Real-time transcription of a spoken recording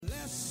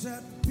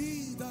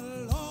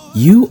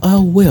You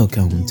are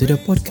welcome to the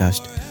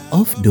podcast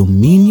of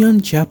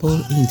Dominion Chapel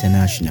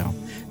International,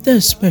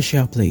 the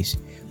special place.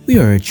 We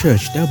are a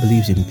church that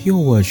believes in pure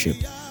worship,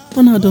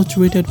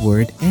 unadulterated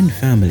word, and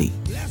family.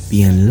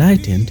 Be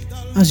enlightened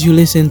as you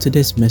listen to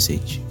this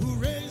message.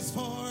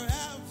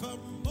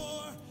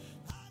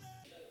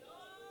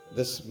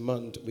 This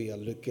month we are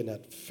looking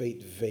at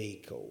faith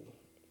vehicle,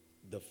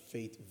 the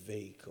faith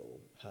vehicle.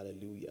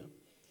 Hallelujah.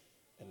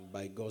 And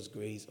by God's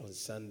grace, on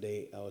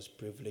Sunday, I was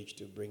privileged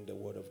to bring the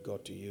word of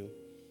God to you,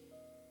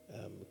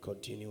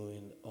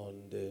 continuing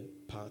on the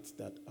path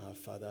that our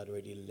Father had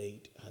already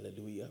laid.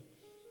 Hallelujah.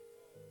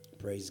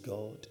 Praise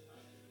God.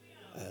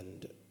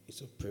 And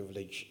it's a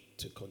privilege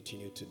to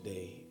continue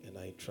today. And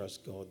I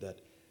trust God that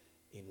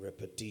in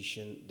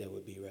repetition, there will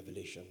be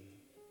revelation.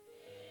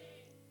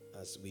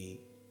 As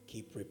we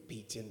keep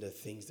repeating the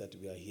things that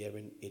we are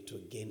hearing, it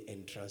will gain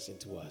entrance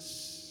into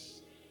us.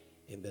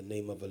 In the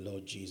name of the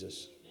Lord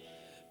Jesus.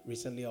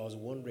 Recently, I was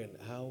wondering,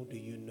 how do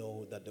you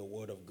know that the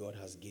word of God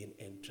has gained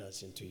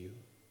entrance into you?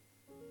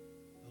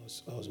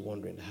 I was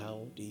wondering,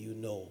 how do you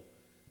know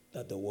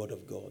that the word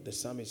of God? The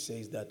psalmist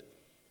says that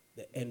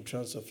the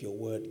entrance of your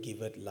word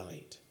giveth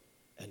light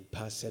and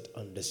passeth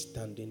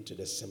understanding to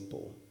the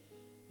simple.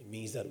 It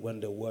means that when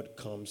the word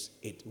comes,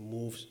 it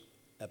moves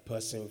a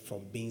person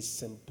from being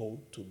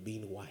simple to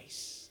being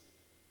wise.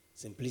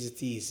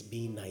 Simplicity is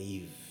being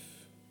naive.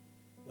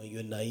 When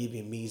you're naive,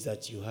 it means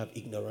that you have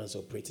ignorance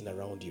operating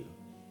around you.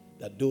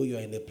 That though you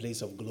are in a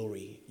place of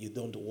glory, you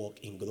don't walk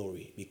in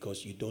glory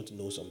because you don't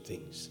know some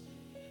things.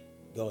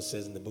 God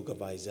says in the book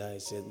of Isaiah,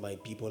 it says, my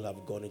people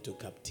have gone into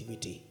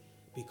captivity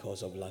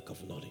because of lack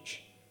of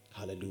knowledge.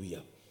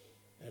 Hallelujah.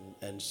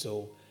 And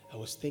so I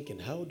was thinking,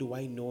 how do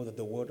I know that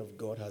the word of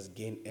God has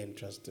gained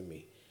entrance to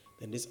me?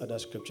 Then this other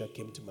scripture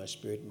came to my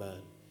spirit,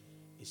 man.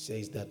 It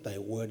says that thy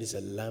word is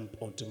a lamp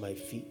unto my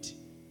feet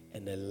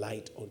and a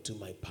light unto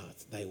my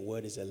path. Thy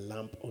word is a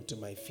lamp unto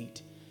my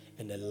feet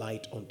and a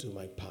light unto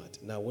my path.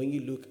 Now, when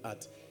you look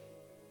at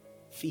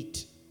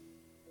feet,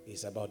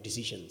 it's about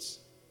decisions,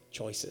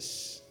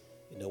 choices.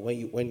 You know,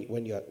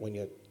 when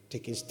you're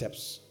taking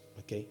steps,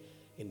 okay,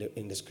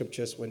 in the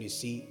scriptures, when you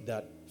see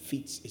that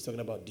feet, it's talking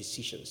about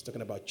decisions,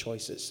 talking about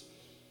choices.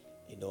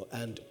 You know,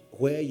 and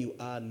where you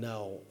are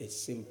now is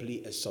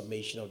simply a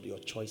summation of your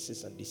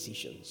choices and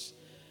decisions.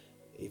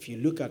 If you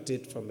look at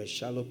it from a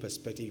shallow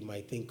perspective, you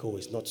might think, oh,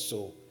 it's not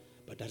so,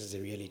 but that is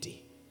the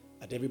reality.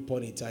 At every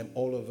point in time,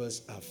 all of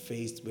us are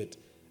faced with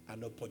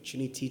an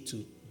opportunity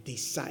to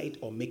decide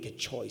or make a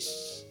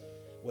choice,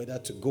 whether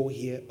to go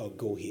here or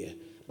go here.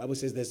 The Bible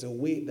says there's a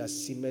way that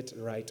seemeth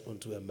right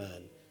unto a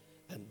man,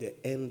 and the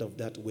end of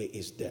that way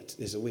is death.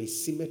 There's a way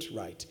seemeth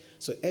right.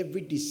 So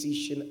every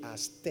decision are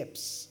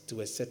steps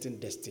to a certain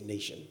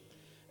destination.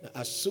 Now,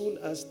 as soon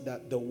as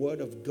that the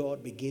word of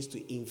God begins to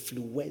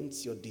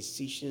influence your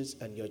decisions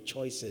and your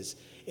choices,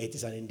 it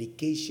is an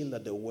indication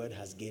that the word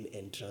has gained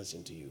entrance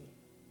into you.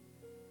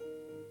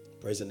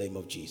 Praise the name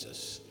of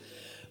Jesus.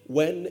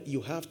 When you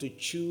have to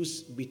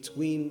choose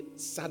between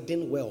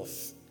sudden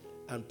wealth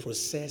and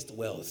processed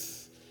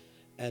wealth,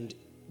 and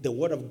the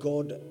word of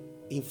God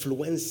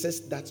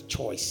influences that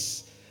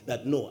choice,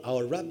 that no, I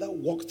would rather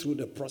walk through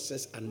the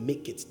process and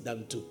make it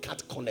than to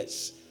cut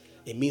corners,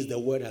 it means the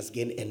word has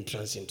gained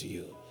entrance into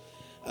you.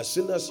 As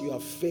soon as you are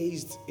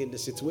faced in the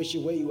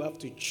situation where you have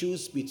to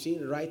choose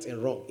between right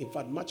and wrong, in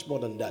fact, much more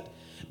than that,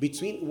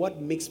 between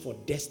what makes for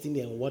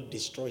destiny and what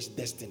destroys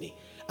destiny,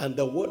 and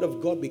the word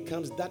of God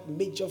becomes that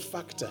major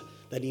factor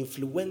that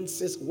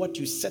influences what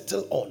you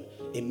settle on,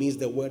 it means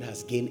the word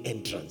has gained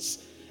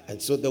entrance.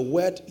 And so the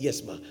word,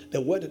 yes,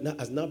 the word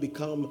has now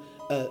become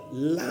a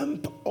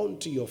lamp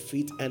unto your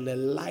feet and a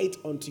light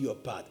unto your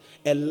path.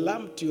 A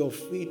lamp to your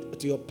feet,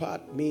 to your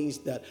path means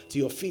that, to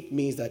your feet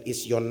means that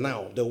it's your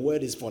now. The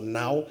word is for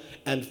now,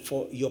 and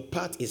for your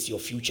path is your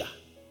future.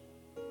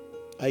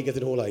 I get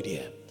the whole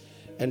idea.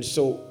 And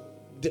so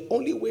the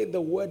only way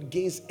the word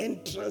gains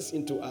entrance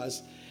into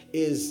us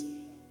is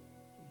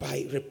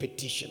by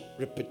repetition.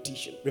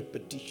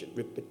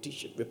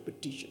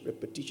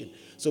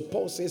 So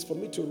Paul says, for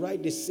me to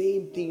write the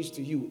same things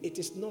to you,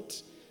 it's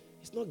not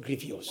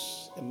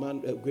grievous.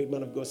 A great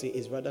man of God says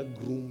it's rather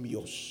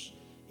groomious.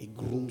 It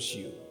grooms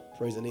you.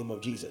 Praise the name of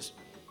Jesus.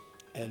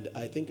 And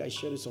I think I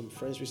shared with some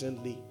friends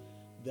recently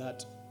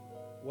that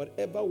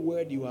whatever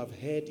word you have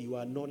heard, you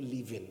are not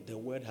living. The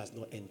word has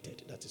not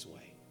entered. That is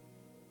why.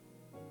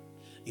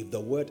 If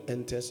the word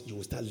enters, you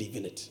will start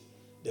living it.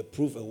 The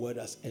proof a word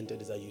has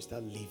entered is that you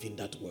start living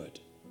that word.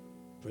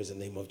 Praise the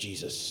name of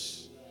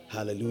Jesus.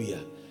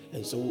 Hallelujah.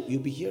 And so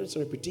you'll be hearing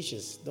some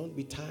repetitions. Don't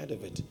be tired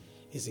of it.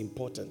 It's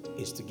important.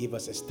 It's to give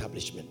us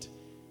establishment.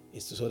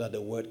 It's so that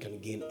the word can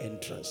gain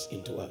entrance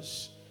into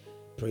us.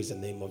 Praise the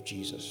name of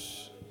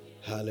Jesus.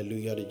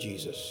 Hallelujah to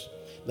Jesus.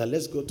 Now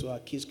let's go to our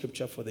key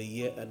scripture for the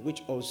year, and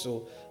which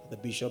also the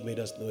bishop made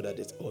us know that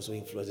it also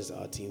influences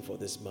our theme for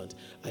this month.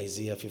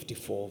 Isaiah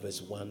 54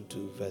 verse 1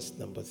 to verse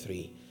number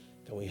 3.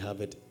 Can we have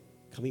it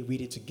Can we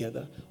read it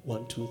together?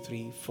 1, 2,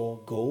 3, 4,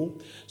 go.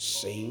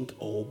 Sing,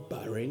 O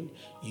barren,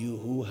 you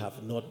who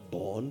have not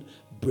born,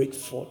 break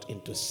forth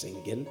into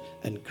singing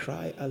and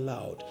cry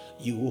aloud,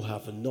 you who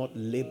have not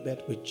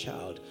labored with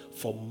child.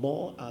 For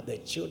more are the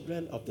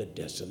children of the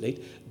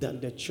desolate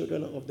than the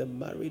children of the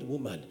married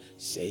woman,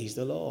 says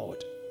the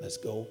Lord. Let's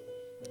go.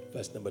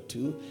 Verse number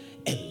 2,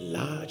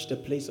 enlarge the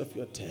place of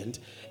your tent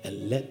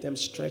and let them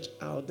stretch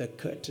out the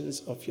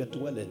curtains of your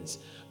dwellings.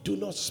 Do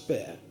not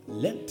spare,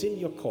 lengthen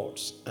your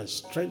cords and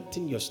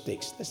strengthen your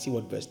stakes. Let's see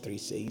what verse 3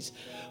 says.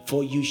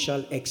 For you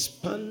shall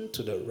expand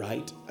to the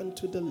right and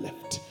to the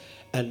left,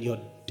 and your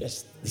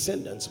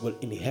descendants will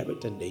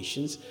inherit the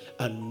nations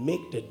and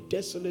make the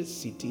desolate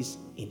cities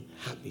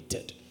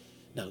inhabited.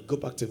 Now go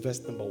back to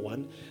verse number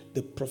 1.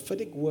 The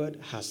prophetic word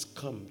has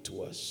come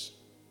to us.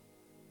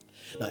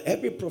 Now,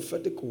 every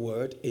prophetic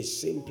word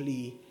is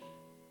simply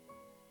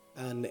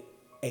an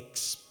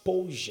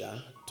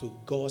exposure to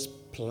God's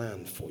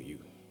plan for you.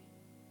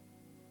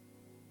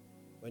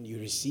 When you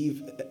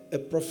receive a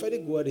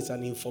prophetic word, is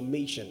an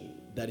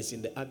information that is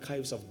in the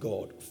archives of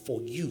God for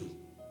you.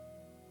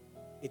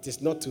 It is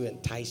not to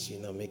entice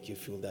you and make you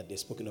feel that they're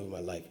spoken over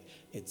my life.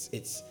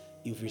 It's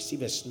you've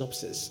received a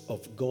synopsis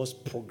of God's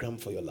program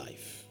for your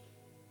life.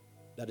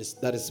 That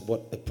is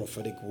what a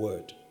prophetic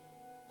word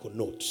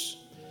connotes.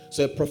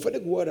 So a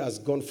prophetic word has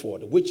gone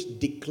forward, which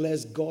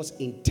declares God's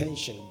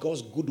intention,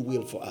 God's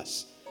goodwill for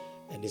us.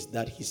 And it's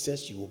that he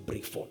says you will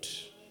break forth.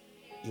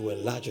 You will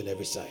enlarge on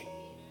every side.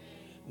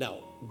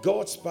 Now,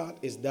 God's part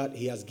is that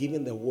he has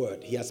given the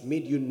word. He has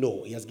made you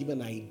know. He has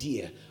given an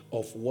idea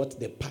of what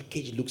the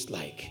package looks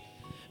like.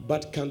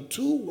 But can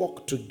two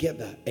walk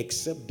together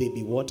except they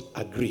be what?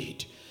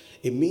 Agreed.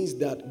 It means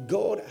that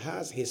God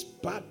has his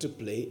part to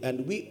play,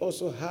 and we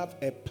also have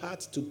a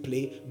part to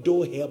play,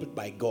 though helped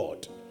by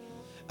God.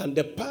 And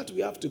the part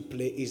we have to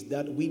play is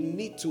that we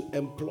need to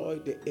employ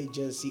the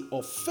agency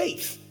of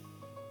faith.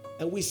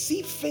 And we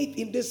see faith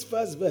in this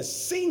first verse.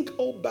 Sing,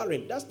 O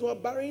barren. That's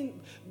not barren.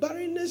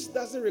 Barrenness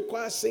doesn't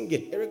require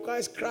singing. It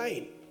requires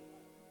crying.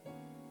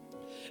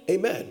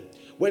 Amen.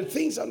 When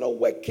things are not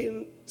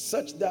working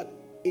such that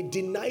it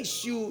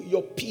denies you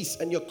your peace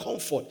and your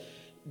comfort,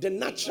 the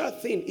natural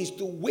thing is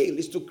to wail,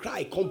 is to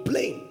cry,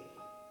 complain.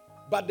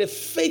 But the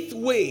faith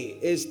way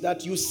is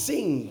that you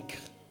sing.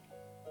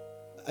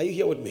 Are you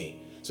here with me?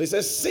 So it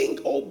says, sing,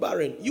 O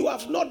barren. You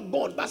have not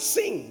born, but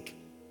sing.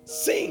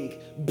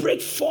 Sing.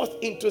 Break forth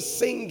into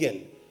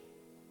singing.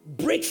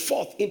 Break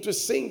forth into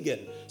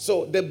singing.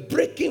 So the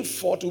breaking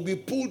forth will be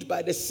pulled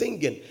by the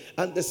singing.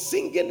 And the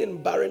singing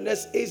in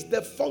barrenness is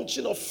the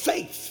function of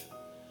faith.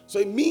 So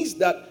it means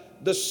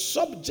that the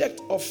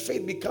subject of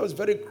faith becomes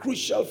very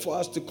crucial for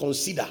us to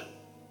consider.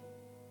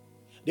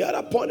 The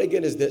other point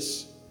again is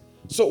this.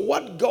 So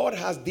what God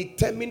has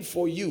determined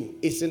for you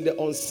is in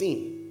the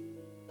unseen.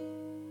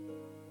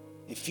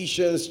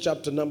 Ephesians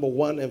chapter number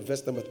 1 and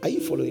verse number. Are you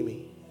following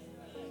me?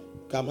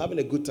 I'm having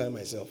a good time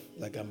myself.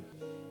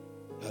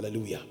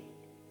 Hallelujah.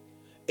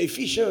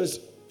 Ephesians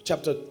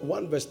chapter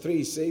 1 verse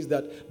 3 says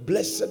that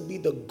blessed be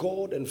the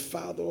God and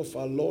Father of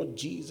our Lord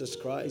Jesus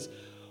Christ,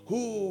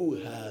 who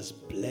has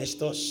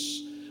blessed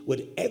us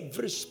with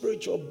every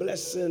spiritual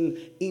blessing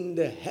in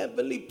the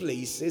heavenly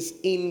places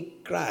in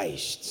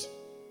Christ.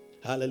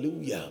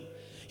 Hallelujah.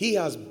 He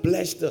has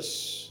blessed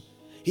us.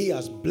 He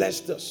has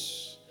blessed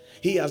us.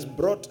 He has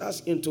brought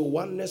us into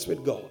oneness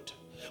with God.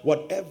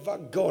 Whatever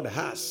God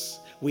has,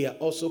 we are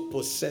also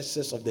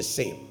possessors of the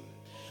same.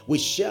 We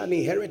share an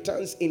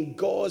inheritance in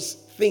God's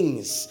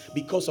things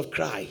because of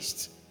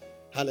Christ.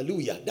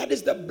 Hallelujah. That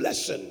is the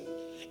blessing.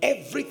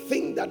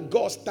 Everything that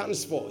God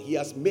stands for, he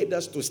has made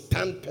us to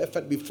stand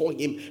perfect before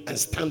him and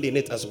stand in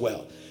it as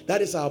well.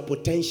 That is our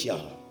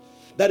potential.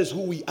 That is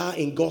who we are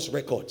in God's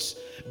records.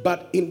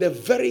 But in the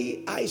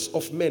very eyes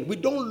of men, we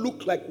don't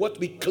look like what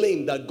we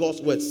claim that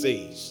God's word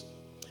says.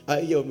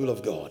 I hear the will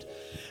of God.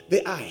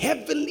 They are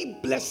heavenly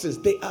blessings.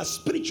 They are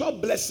spiritual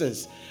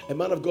blessings. A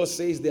man of God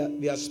says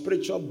they are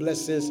spiritual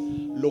blessings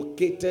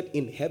located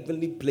in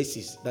heavenly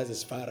places that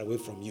is far away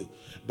from you.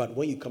 But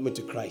when you come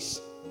into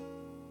Christ,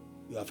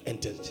 you have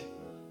entered.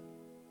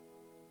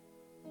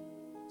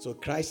 So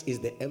Christ is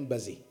the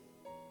embassy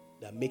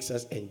that makes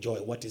us enjoy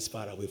what is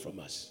far away from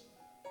us.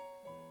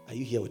 Are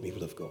you here with me,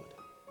 people of God?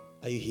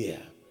 Are you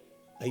here?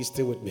 Are you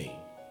still with me?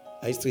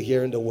 Are you still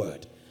hearing the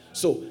word?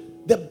 So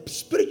the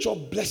spiritual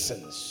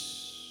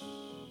blessings,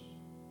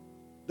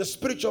 the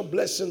spiritual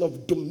blessing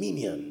of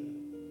dominion,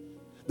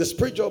 the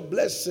spiritual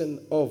blessing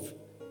of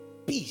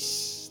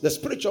peace, the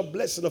spiritual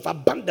blessing of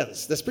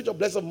abundance, the spiritual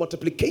blessing of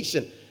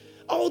multiplication,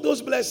 all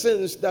those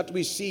blessings that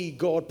we see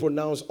God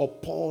pronounce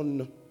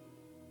upon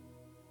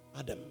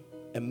Adam,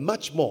 and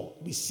much more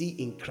we see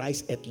in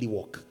Christ's earthly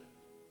walk.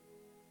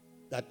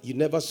 That you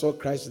never saw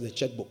Christ with a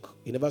checkbook.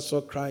 You never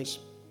saw Christ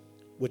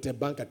with a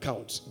bank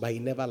account, but he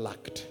never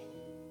lacked.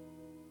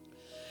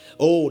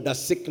 Oh, the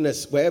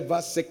sickness,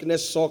 wherever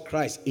sickness saw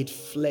Christ, it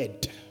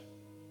fled.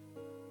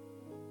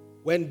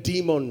 When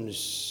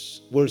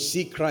demons will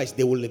see Christ,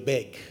 they will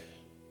beg.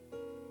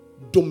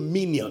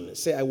 Dominion.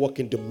 Say, I walk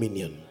in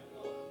dominion.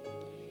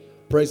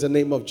 Praise the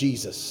name of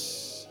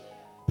Jesus.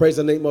 Praise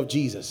the name of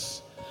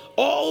Jesus.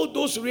 All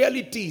those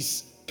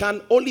realities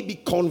can only be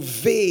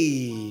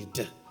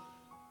conveyed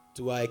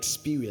to our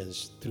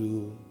experience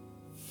through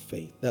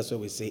faith. That's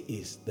what we say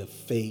is the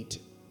faith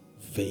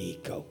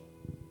vehicle.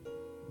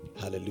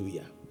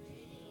 Hallelujah.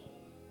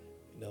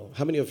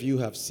 How many of you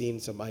have seen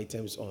some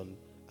items on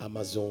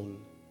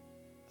Amazon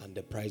and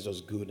the price was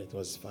good, it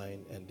was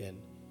fine, and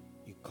then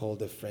you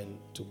called a friend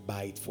to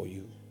buy it for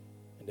you,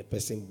 and the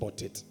person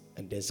bought it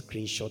and then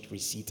screenshot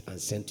receipt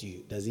and sent to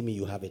you? Does it mean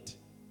you have it?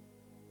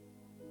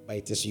 But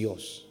it is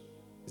yours.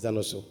 Is that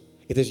not so?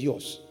 It is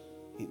yours.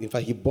 In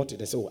fact, he bought it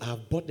and said, "Oh, I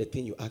have bought the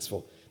thing you asked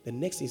for." The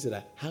next thing is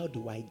that, how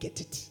do I get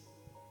it?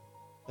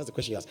 That's the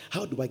question you ask.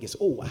 How do I get it?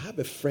 Oh, I have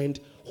a friend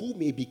who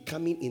may be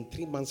coming in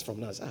 3 months from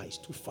now. It's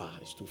too far.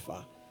 It's too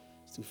far.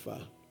 It's too far.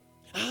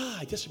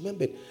 I just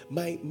remembered.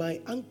 My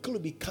uncle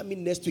will be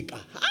coming next week.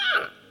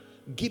 Aha!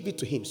 Give it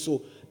to him.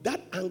 So that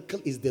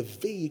uncle is the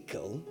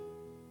vehicle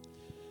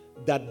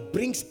that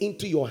brings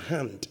into your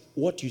hand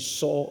what you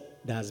saw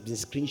that has been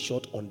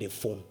screenshot on the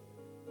phone.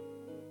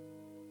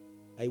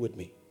 Are you with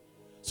me?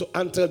 So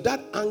until that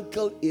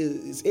uncle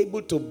is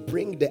able to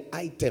bring the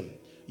item,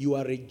 you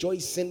are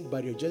rejoicing,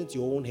 but rejoicing to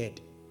your own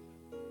head.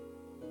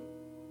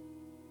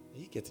 Are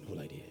you getting the whole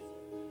idea?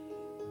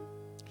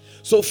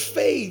 So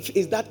faith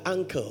is that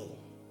uncle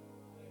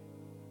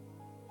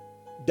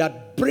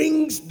that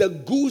brings the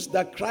goods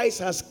that Christ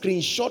has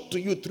screenshot to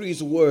you through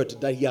his word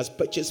that he has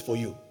purchased for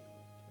you,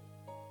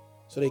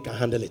 so that you can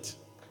handle it.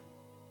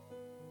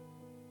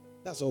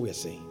 That's all we are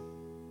saying.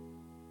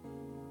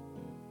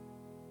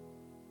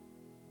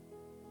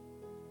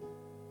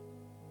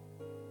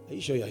 Are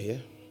you sure you're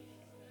here?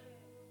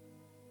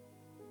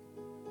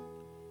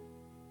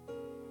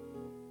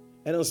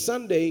 And on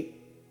Sunday,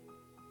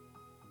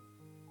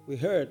 we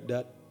heard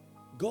that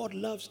God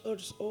loves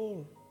us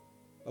all.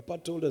 Papa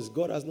told us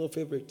God has no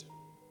favorite.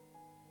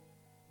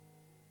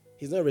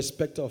 He's not a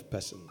respecter of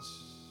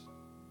persons.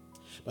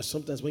 But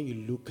sometimes when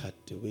you look at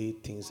the way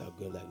things are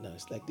going like now,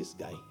 it's like this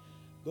guy,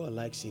 God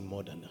likes him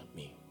more than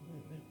me.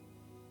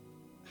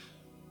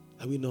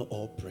 Are we not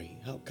all praying?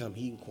 How come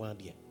he inquired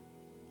here?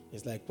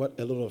 It's like what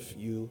a lot of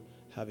you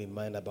have in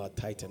mind about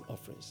tithe and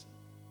offerings.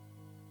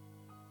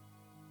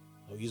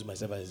 I'll use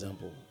myself as an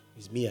example.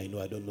 It's me, I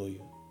know, I don't know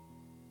you.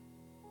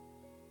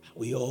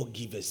 We all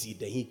give a seed,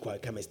 then he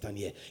come and stand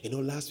here.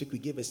 Last week we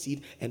gave a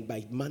seed, and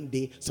by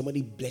Monday,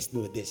 somebody blessed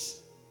me with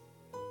this.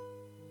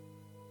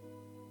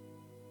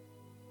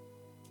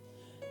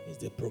 It's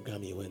the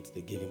program he went.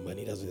 They gave him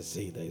money. It doesn't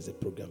say that it's a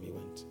program he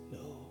went.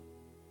 No.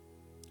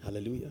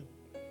 Hallelujah.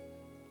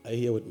 Are you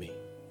here with me?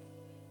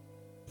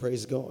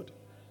 Praise God.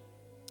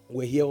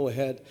 We're here, we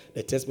heard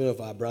the testimony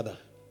of our brother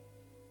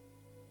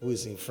who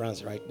is in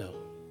France right now.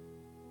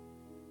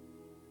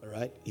 All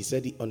right? He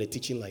said on a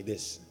teaching like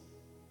this,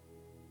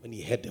 when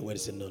he heard the word, he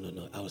said,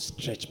 no, I'll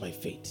stretch my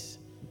faith.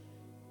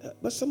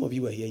 But some of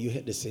you were here, you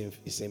heard the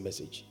same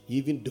message. You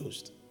even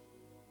dozed.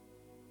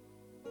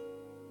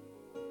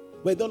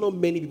 But I don't know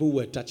many people who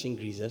were touching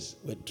Jesus,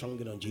 were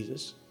trunking on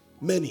Jesus.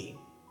 Many.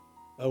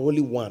 But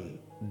only one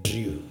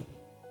drew.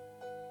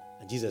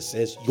 And Jesus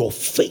says, your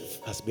faith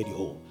has made you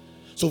whole.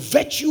 So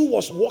virtue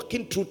was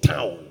walking through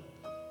town,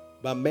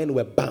 but men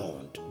were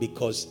bound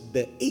because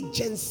the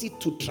agency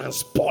to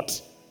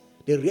transport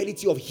the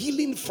reality of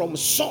healing from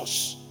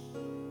source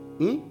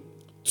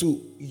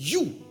to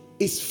you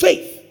is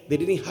faith. They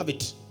didn't have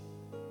it.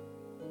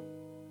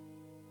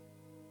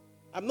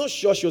 I'm not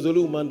sure she was the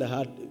only woman that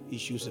had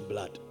issues with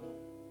blood.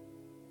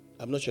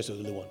 I'm not sure she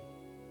was the only one.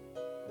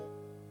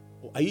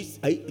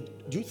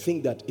 Do you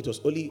think that it was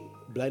only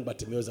blind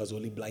Bartimaeus that was the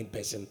only blind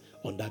person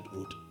on that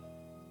road?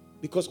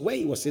 Because where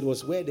he was, it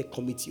was where the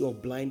committee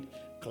of blind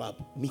club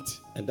meet,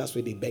 and that's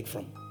where they beg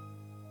from. Do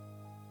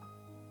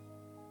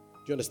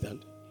you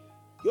understand?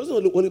 He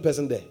wasn't the only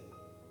person there.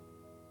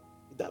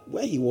 That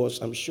where he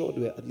was, I'm sure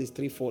there were at least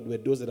 3-4 were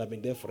those that have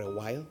been there for a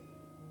while.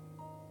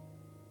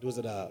 Those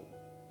that are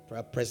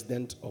perhaps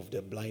president of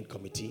the blind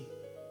committee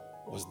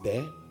was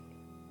there.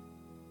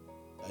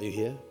 Are you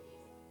here?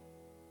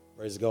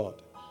 Praise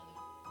God.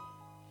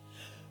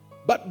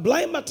 But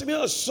blind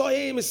Bartimaeus saw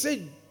him and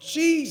said,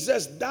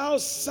 Jesus, thou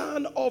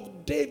son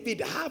of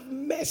David, have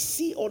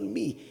mercy on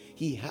me.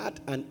 He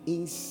had an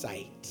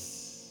insight,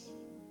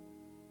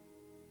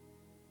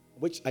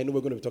 which I know we're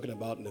going to be talking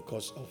about in the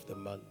course of the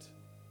month.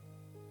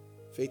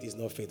 Faith is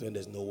not faith when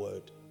there's no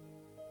word.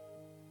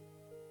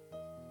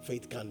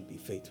 Faith can't be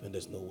faith when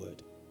there's no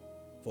word.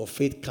 For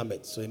faith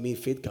cometh, so it means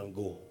faith can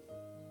go.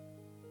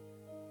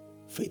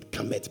 Faith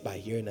cometh by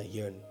hearing and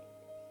hearing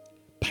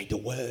by the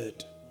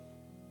word.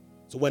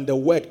 So when the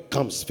word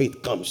comes,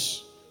 faith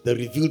comes. The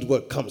revealed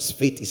word comes,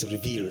 faith is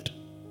revealed.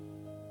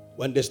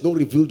 When there's no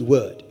revealed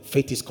word,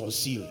 faith is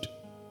concealed.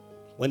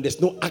 When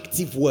there's no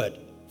active word,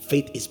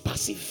 faith is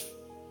passive.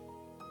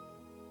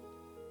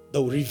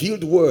 The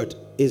revealed word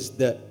is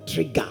the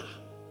trigger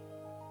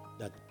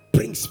that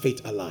brings faith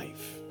alive.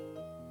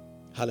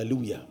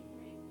 Hallelujah.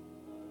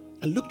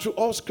 And look through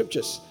all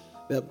scriptures.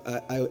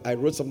 I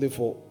wrote something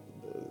for,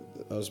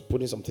 I was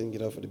putting something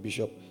for the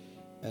bishop.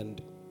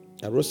 And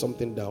I wrote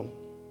something down.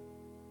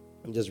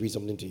 Let me just read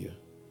something to you.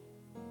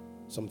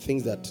 Some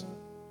things that,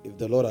 if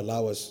the Lord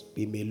allow us,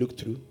 we may look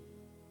through.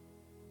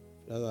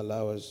 If He doesn't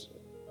allow us,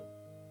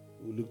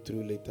 we'll look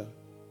through later.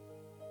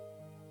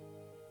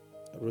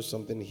 I wrote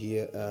something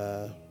here.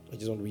 I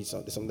just want to read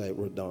something I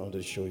wrote down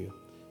to show you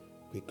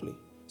quickly.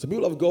 So,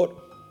 people of God,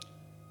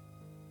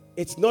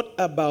 it's not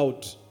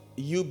about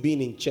you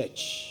being in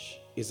church.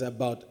 It's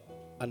about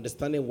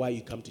understanding why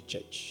you come to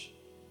church.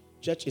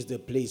 Church is the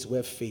place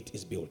where faith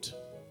is built.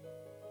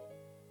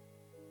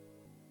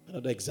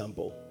 Another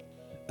example.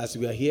 As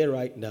we are here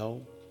right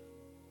now,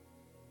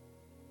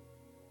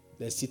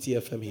 there's City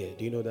FM here.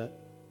 Do you know that?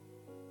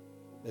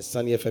 There's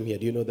Sunny FM here.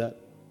 Do you know that?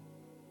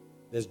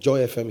 There's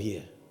Joy FM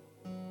here.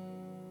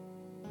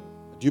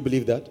 Do you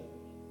believe that?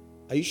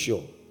 Are you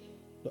sure?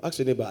 No, ask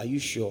your neighbor, are you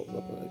sure?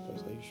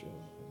 Are you sure?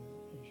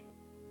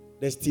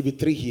 There's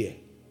TV3 here.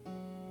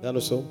 That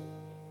also?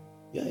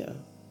 Yeah.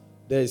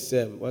 There's,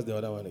 what's the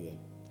other one again?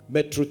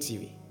 Metro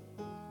TV.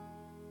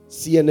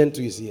 CNN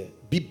 2 is here.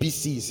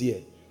 BBC is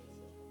here.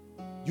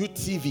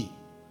 UTV.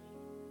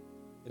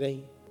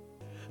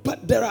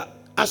 But there are,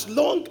 as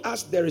long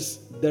as there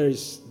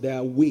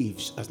are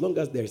waves, as long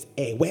as there is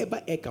air,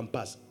 wherever air can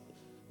pass,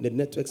 the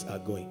networks are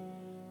going.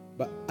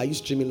 But are you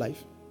streaming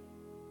live?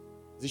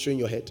 Is it showing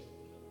your head?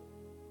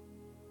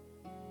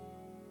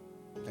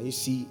 Can you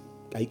see?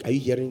 Are you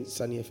hearing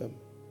Sunny FM?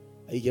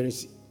 Are you hearing?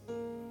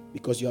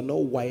 Because you are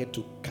not wired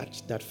to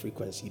catch that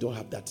frequency. You don't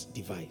have that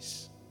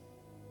device.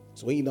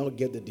 So when you now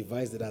get the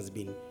device that has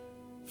been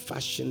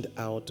fashioned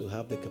out to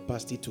have the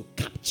capacity to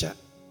capture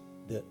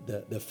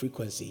the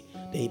frequency,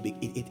 then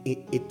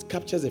it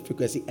captures the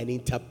frequency and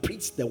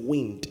interprets the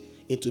wind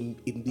into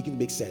it begins to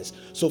make sense.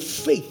 So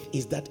faith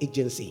is that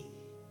agency.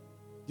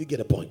 You get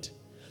a point.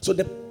 So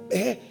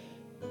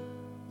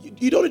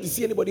you don't need to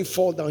see anybody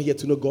fall down here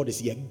to know God is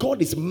here.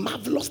 God is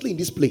marvelously in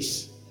this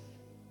place.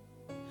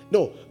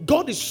 No,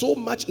 God is so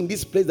much in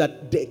this place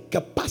that the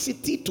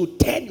capacity to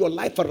turn your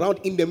life around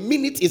in the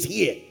minute is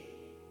here.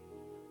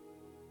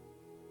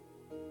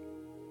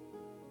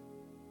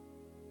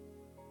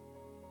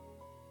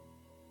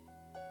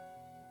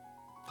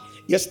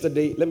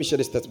 Yesterday, let me share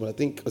this testimony. I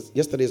think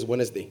yesterday is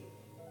Wednesday.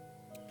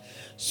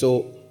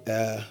 So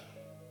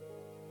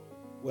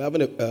we're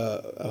having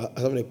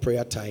a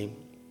prayer time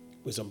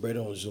with some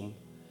brethren on Zoom,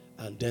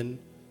 and then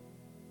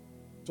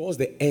towards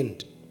the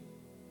end,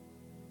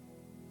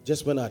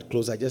 just when I had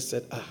closed, I just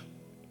said,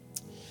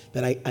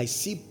 that I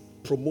see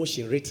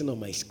promotion written on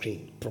my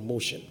screen,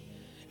 promotion,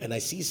 and I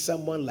see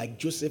someone like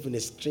Joseph in a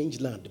strange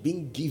land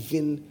being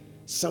given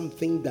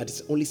something that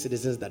is only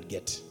citizens that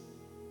get.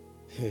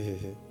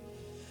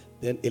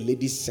 Then a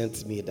lady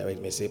sent me a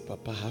direct message,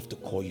 Papa, I have to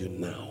call you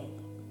now.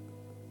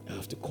 I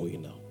have to call you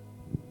now.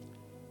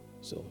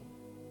 So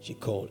she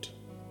called.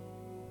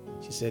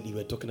 She said, you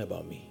were talking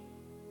about me.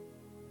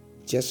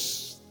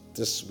 Just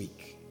this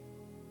week,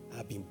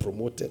 I've been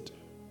promoted.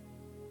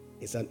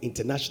 It's an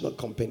international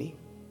company,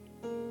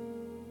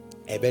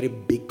 a very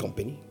big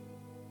company.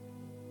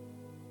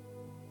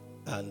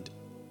 And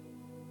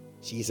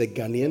she is a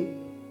Ghanaian,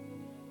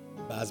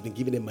 but has been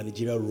given a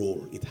managerial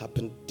role. It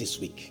happened this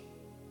week.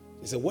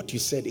 He said, what you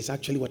said is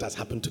actually what has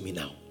happened to me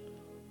now.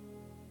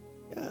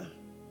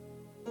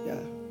 Yeah.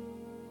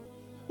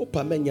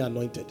 Opamenya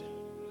anointed.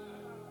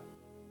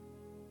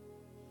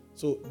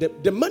 So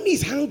the money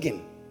is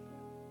hanging.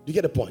 You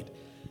get the point?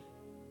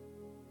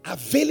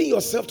 Availing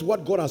yourself to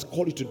what God has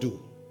called you to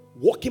do.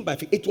 Walking by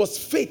faith. It was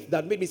faith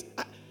that made me.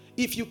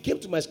 If you came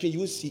to my screen,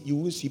 you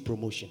won't see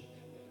promotion.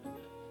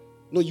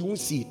 No, you won't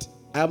see it.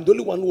 I am the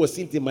only one who was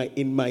seeing it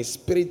in my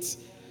spirit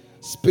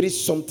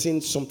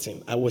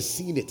something. I was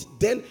seeing it.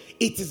 Then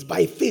it is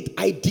by faith.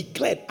 I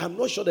declared. I'm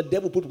not sure the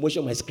devil put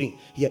promotion on my screen.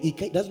 He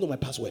doesn't know my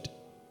password.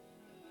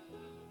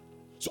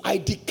 So I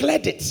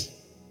declared it.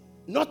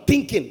 Not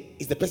thinking,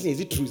 is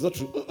it true? Is not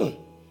true?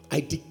 I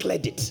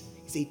declared it.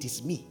 He said, it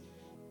is me.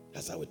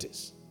 That's how it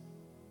is.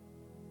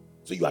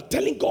 So you are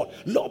telling God,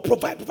 Lord,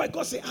 provide.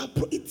 God say,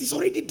 it is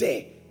already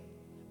there.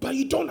 But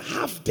you don't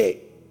have the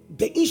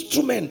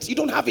instrument. You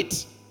don't have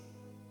it.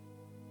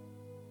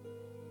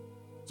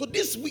 So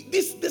this week,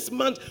 this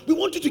month, we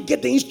want you to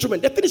get the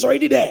instrument. The thing is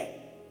already there.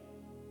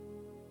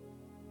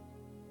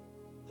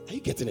 Are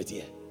you getting it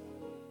here?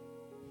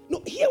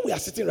 No, here we are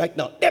sitting right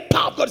now. The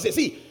power of God says,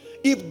 see,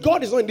 if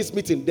God is not in this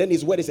meeting, then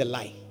his word is a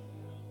lie.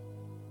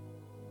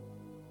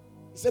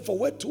 He said, for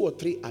where 2 or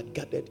 3 are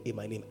gathered in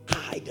my name,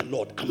 I, the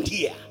Lord, am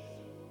here.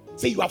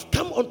 Say, you have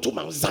come unto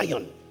Mount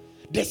Zion,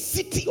 the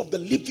city of the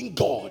living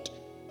God.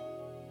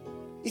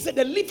 He said,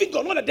 the living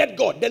God, not the dead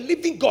God, the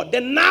living God, the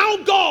now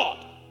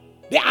God.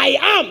 The I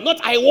am, not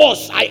I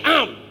was, I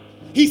am.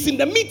 He's in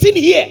the meeting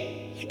here.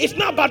 It's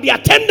not about the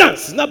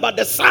attendance, it's not about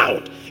the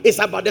sound, it's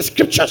about the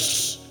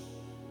scriptures.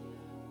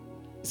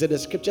 He said, the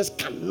scriptures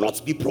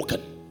cannot be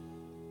broken.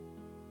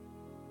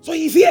 So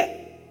he's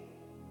here.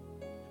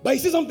 But you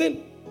see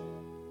something?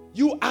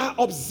 You are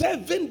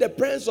observing the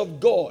presence of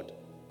God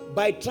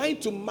by trying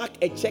to mark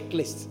a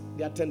checklist,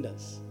 the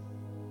attendance.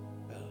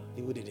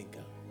 People didn't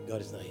come. God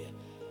is not here.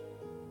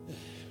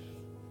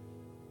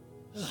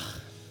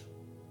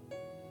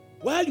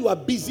 While you are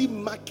busy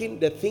marking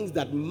the things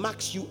that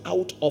marks you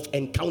out of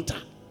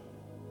encounter,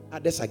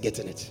 others are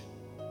getting it.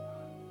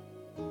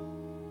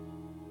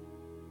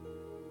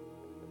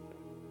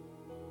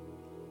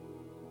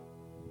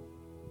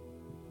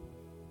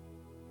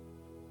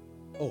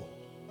 Oh,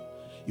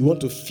 you want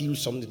to feel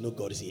something? No,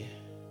 God is here.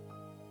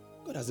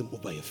 God doesn't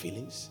move by your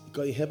feelings.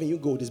 Because in heaven, you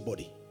go with this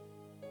body.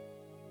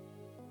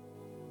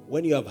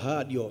 When you have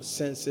had your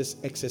senses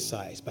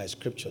exercised by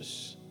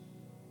scriptures,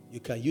 you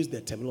can use the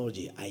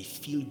terminology, I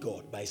feel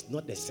God, but it's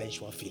not the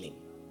sensual feeling.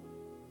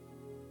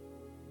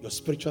 Your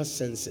spiritual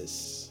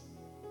senses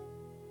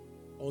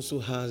also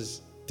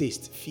has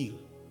taste, feel.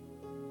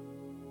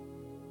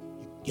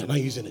 You're not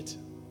using it.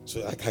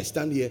 So like I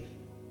stand here,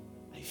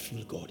 I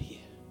feel God here.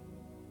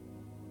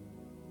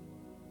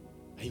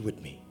 Are you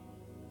with me?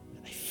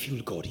 I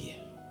feel God here.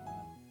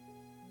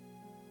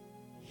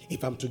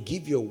 If I'm to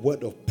give you a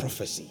word of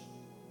prophecy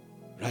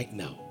right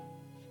now,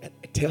 and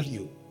I tell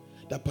you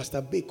that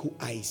Pastor Beku,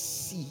 I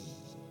see.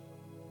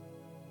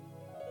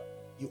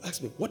 You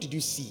ask me, what did you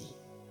see?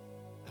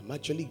 I'm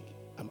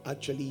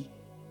actually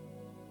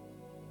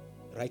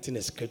writing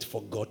a script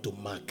for God to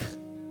mark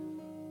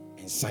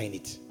and sign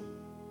it.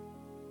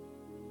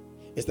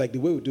 It's like the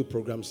way we do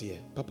programs here.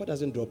 Papa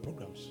doesn't draw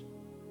programs.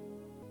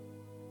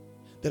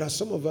 There are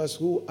some of us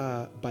who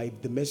are, by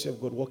the mercy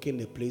of God, walking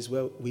in a place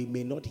where we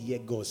may not hear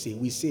God say.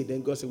 We say,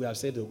 then God says, we have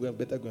said it, we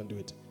better go and do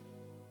it.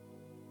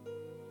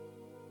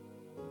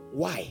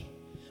 Why?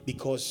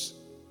 Because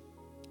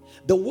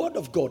the word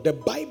of God, the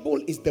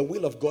Bible is the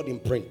will of God in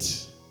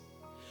print.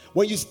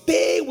 When you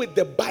stay with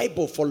the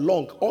Bible for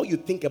long, all you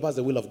think about is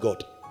the will of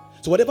God.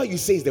 So whatever you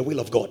say is the will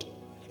of God.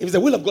 If it's the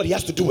will of God, he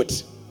has to do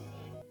it.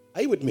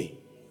 Are you with me?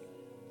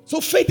 So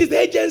faith is the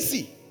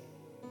agency.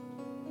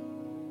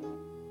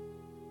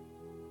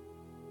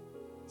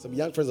 Some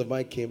young friends of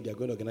mine came, they are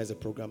going to organize a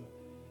program.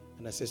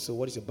 And I said, so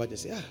what is your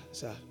budget? They say,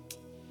 sir,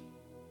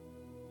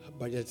 our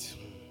budget,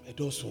 I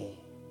don't know.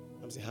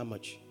 I'm saying, how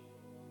much?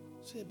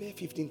 So I bet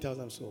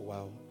 15,000. I'm so,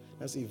 wow.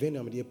 I say, venue,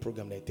 I'm a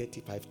program, like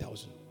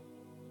 35,000.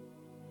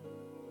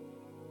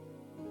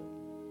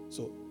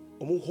 So,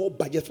 whole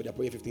budget for the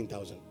project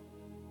 15,000.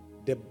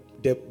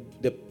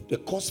 The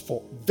cost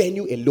for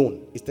venue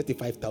alone is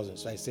 35,000.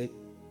 So I said,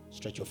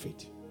 stretch your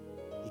faith.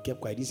 He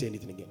kept quiet. He didn't say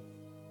anything again.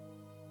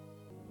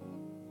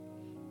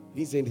 He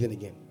didn't say anything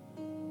again.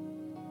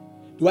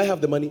 Do I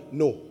have the money?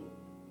 No.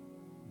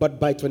 But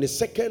by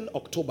 22nd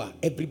October,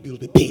 every bill will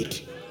be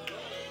paid.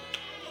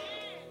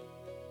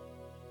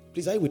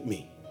 Please, are you with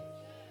me?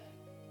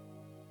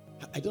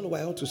 I don't know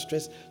why I want to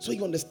stress. So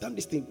you understand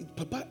this thing.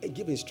 Papa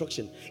gave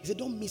instruction. He said,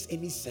 don't miss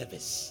any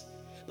service.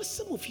 But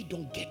some of you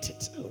don't get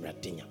it. You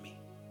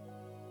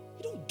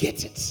don't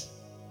get it.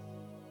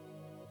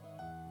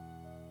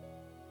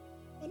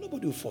 But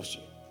nobody will force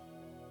you.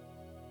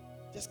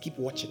 Just keep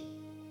watching.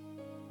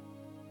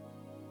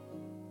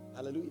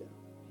 Hallelujah.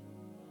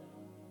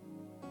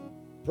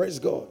 Praise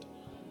God.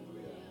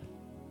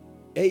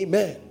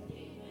 Amen.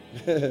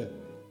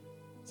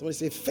 Somebody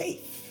say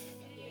faith.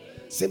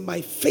 Say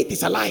my faith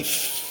is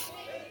alive.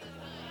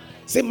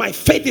 Say my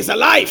faith is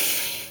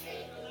alive.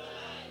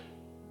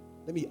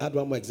 Let me add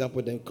one more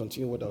example, then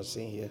continue what I was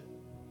saying here.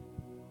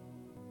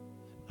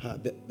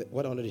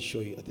 What I wanted to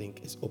show you, I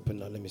think, is open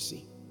now. Let me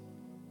see.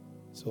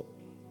 So,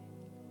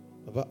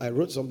 I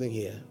wrote something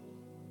here.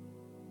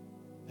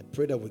 I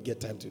pray that we get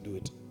time to do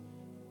it.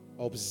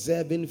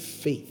 Observing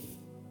faith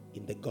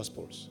in the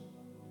Gospels.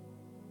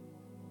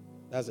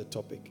 That's the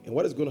topic. And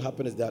what is going to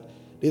happen is that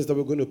this is that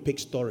we're going to pick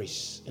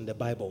stories in the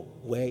Bible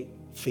where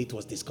faith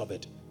was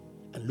discovered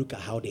and look at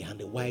how they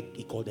handled, why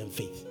he called them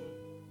faith.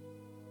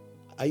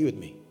 Are you with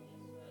me?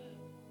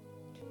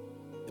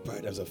 The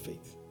paradigms of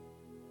faith.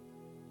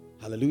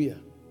 Hallelujah.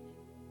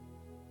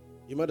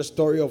 You remember the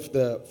story of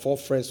the 4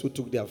 friends who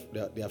took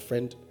their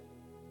friend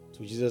to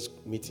Jesus'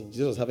 meeting.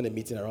 Jesus was having a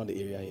meeting around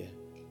the area here.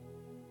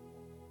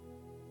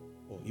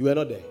 Oh, you were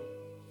not there?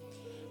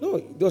 No,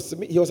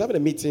 he was having a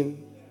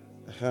meeting.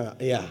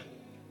 Yeah.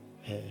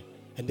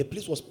 And the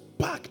place was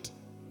packed.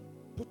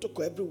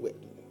 Protocol everywhere.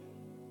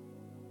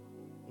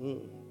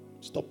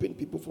 Stopping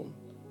people from.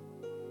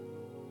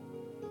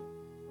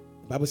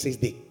 The Bible says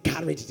they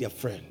carried their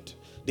friend.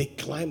 They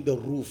climbed the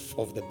roof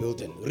of the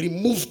building,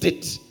 removed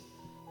it.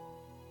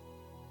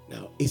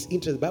 Now, it's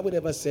interesting. The Bible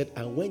never said,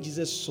 and when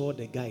Jesus saw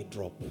the guy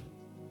drop, the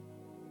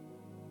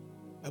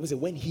Bible said,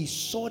 when he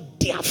saw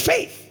their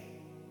faith.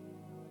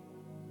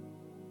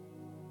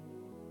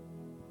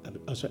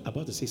 I'm sorry,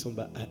 about to say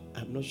something, but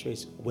I'm not sure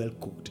it's well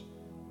cooked.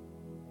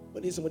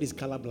 When somebody is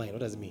colorblind, what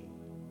does it mean?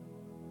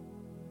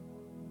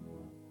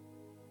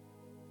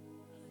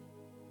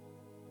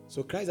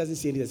 So Christ doesn't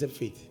see anything except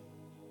faith.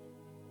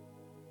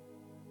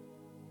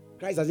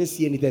 Christ doesn't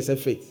see anything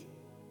except faith.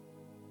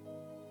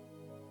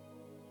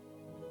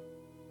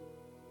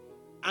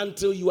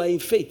 Until you are in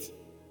faith,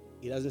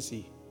 he doesn't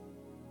see.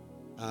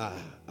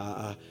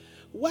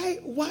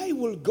 Why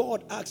will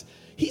God ask?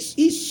 He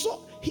sees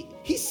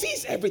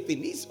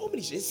everything. He's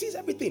omniscient. He sees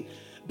everything.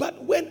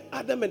 But when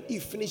Adam and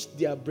Eve finished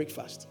their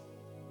breakfast,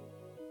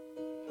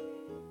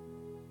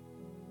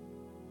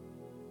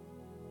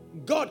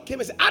 God came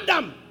and said,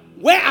 Adam,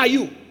 where are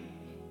you?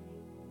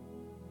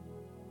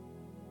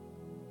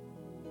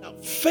 Now,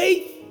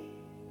 faith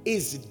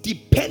is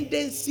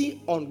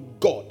dependency on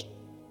God,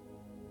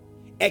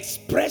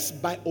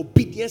 expressed by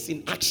obedience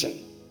in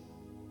action.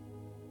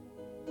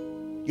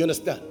 You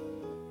understand?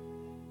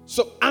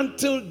 So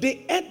until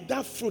they ate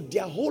that fruit,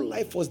 their whole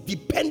life was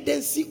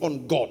dependency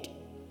on God.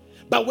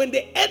 But when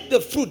they ate the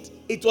fruit,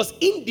 it was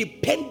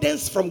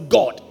independence from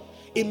God.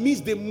 It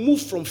means they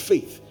moved from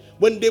faith.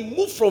 When they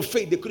moved from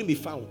faith, they couldn't be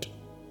found. Do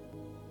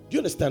you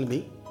understand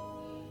me?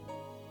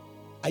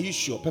 Are you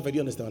sure? Perfect. Do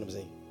you understand what I'm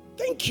saying?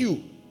 Thank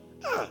you.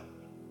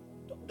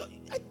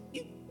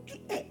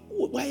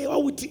 Why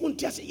would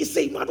you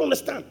say, no, I don't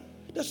understand?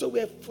 That's why we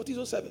have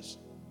 40 service.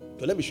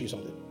 So let me show you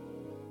something.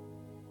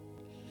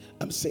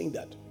 I'm saying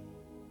that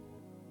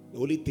the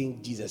only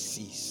thing Jesus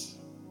sees,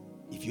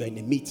 if you are in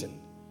a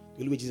meeting, the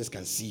only way Jesus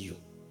can see you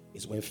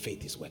is when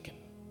faith is working.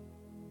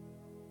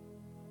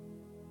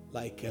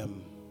 Like,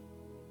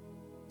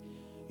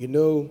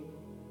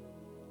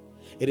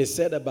 it is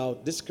said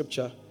about this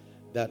scripture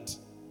that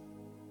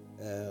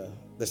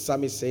the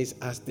psalmist says,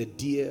 as the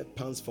deer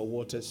pants for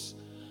waters,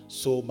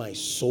 so my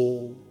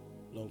soul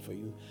long for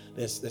you.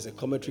 There's a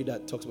commentary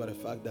that talks about the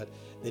fact that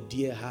the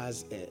deer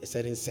has a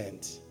certain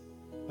scent,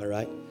 all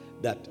right,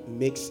 that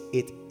makes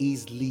it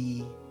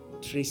easily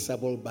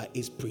traceable by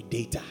its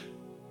predator.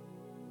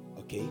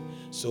 Okay,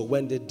 so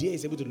when the deer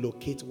is able to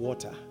locate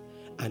water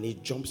and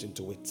it jumps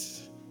into it,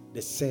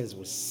 the scent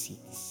will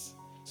cease.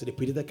 So the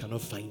predator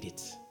cannot find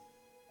it.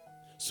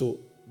 So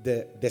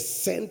the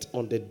scent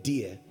on the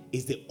deer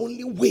is the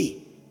only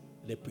way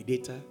the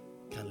predator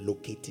can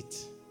locate it.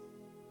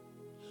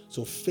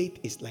 So faith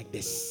is like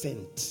the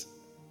scent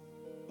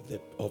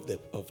of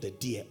the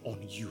deer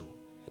on you.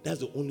 That's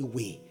the only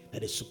way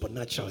that the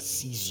supernatural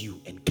sees you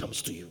and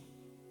comes to you.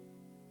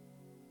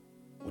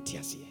 What do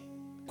you see?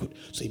 Good.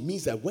 So it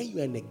means that when you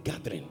are in a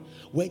gathering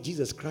where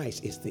Jesus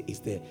Christ is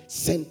the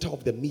center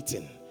of the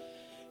meeting,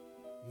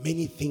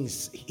 many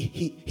things,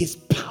 his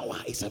power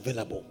is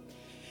available.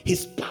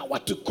 His power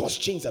to cause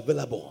change is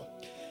available.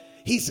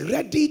 He's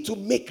ready to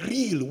make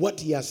real what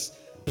he has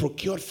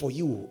procured for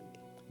you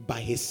by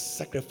his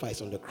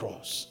sacrifice on the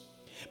cross.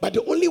 But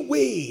the only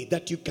way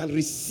that you can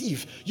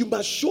receive, you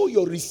must show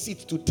your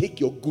receipt to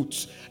take your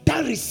goods.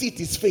 That receipt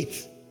is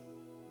faith.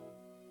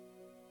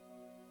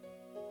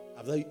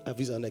 I've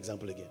used an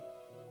example again.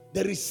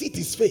 The receipt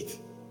is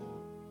faith.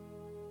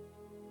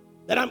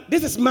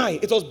 This is mine.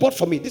 It was bought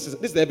for me. This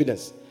is the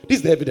evidence. This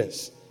is the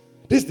evidence.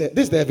 This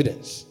is the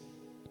evidence.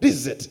 This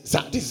is it,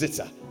 sir. This is it,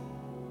 sir.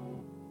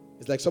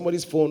 It's like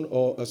somebody's phone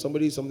or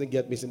something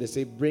get missing. They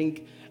say,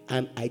 bring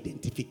an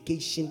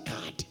identification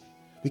card.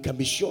 We can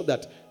be sure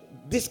that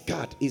this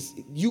card is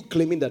you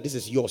claiming that this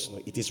is yours. No,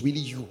 it is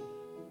really you.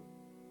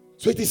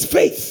 So it is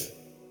faith.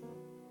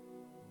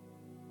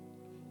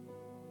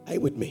 Are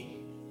you with me?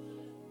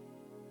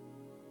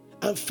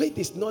 And faith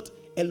is not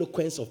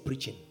eloquence of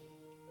preaching.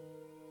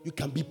 You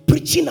can be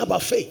preaching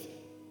about faith,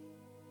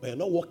 but you're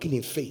not walking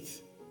in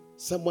faith.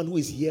 Someone who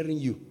is hearing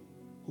you,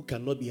 who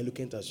cannot be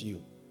eloquent as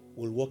you,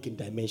 will walk in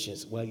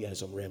dimensions while you are in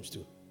some realms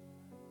too.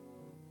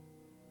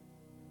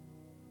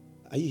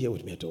 Are you here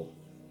with me at all?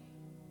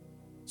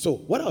 So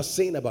what I was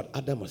saying about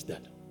Adam was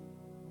that,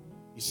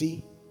 you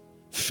see,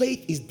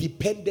 faith is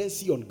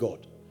dependency on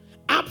God.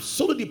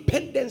 Absolute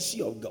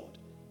dependency on God.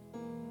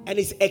 And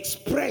it's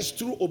expressed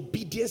through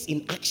obedience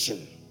in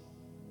action.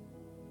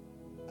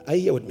 Are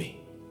you here with me?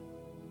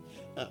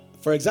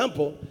 For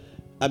example,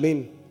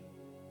 Bible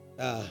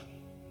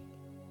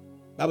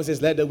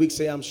says, let the weak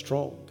say I'm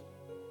strong.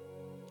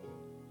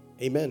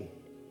 Amen.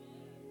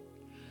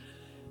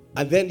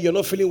 And then you're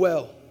not feeling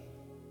well.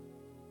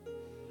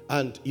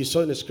 And you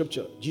saw in the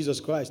scripture, Jesus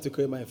Christ took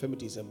away my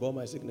infirmities and bore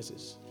my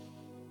sicknesses.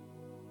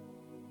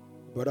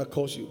 Brother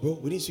calls you, bro,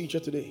 we didn't see each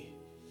other today.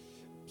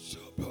 So,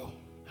 bro,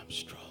 I'm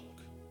strong.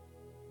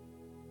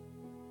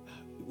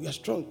 We are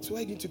strong. So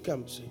why didn't you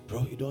come? Say,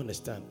 bro, you don't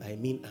understand. I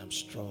mean, I'm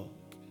strong.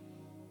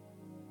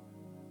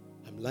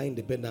 I'm lying in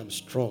the bed and I'm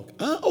strong.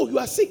 Oh, you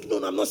are sick?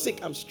 No, I'm not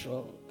sick. I'm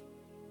strong.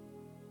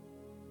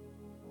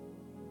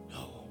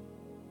 No.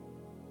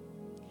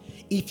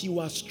 If you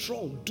are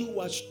strong, do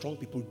what strong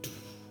people do.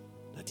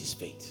 That is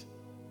faith.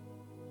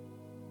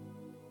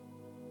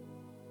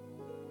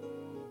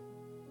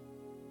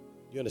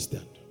 You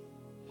understand?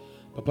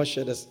 Papa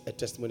shared us a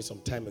testimony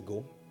some time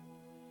ago.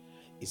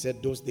 He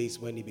said those days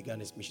when he began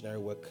his missionary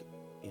work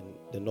in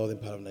the northern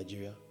part of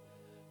Nigeria,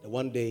 that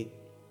one day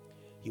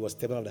he was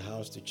stepping out of the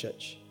house to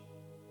church,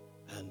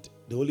 and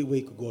the only way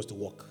he could go was to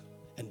walk.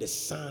 And the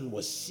sun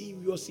was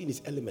seriously in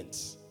his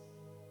elements.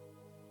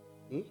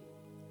 He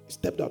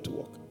stepped out to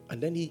walk,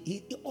 and then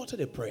he uttered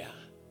a prayer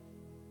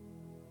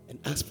and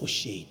asked for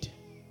shade.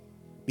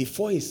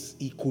 Before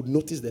he could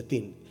notice the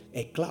thing,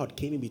 a cloud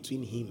came in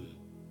between him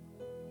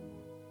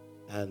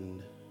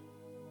and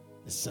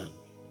the sun,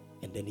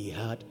 and then he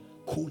had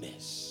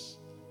coolness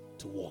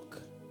to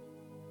walk.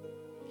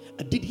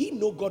 And did he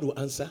know God will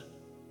answer?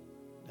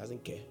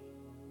 Doesn't care.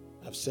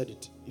 I've said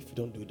it. If you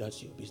don't do it,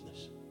 that's your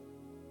business.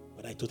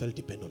 But I totally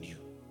depend on you.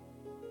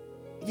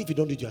 Even if you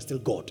don't do it, you are still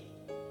God.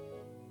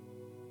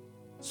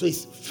 So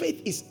his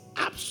faith is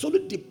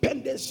absolute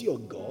dependency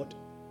on God,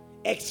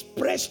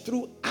 expressed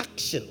through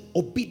action,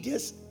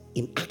 obedience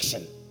in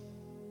action.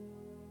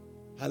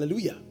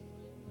 Hallelujah.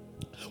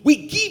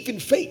 We give in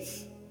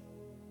faith.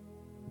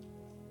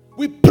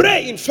 We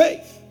pray in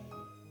faith.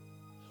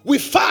 We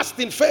fast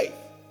in faith.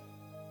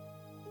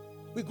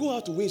 We go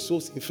out to win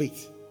souls in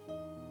faith.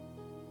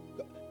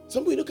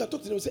 Somebody look at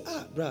talk to them and say,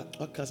 bruh,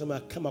 what can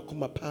somebody come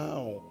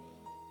pound?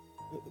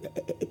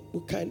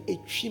 What can a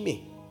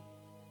chimney?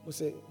 We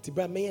say,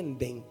 Tibra may and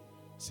then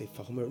say,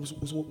 for whom was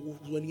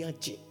one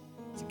yachi.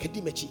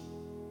 Kadimechi.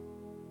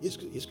 Yes,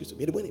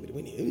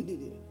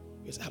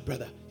 yes,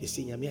 brother, you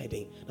see,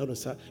 no,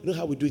 sir. You know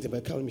how we do it?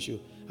 But can't show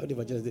how the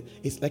evangelist.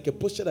 It's like a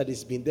posture that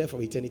has been there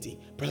for eternity.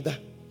 Brother,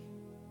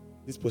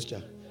 this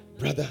posture,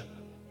 brother,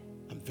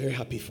 I'm very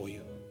happy for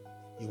you.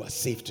 You are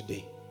saved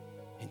today.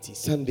 Until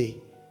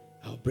Sunday,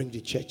 I'll bring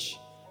the church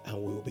and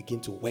we will begin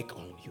to work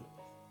on you.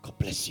 God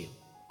bless you.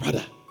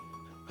 Brother,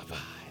 bye-bye.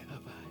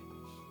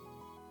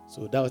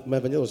 So that was, my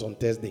evangelist was on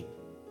Thursday.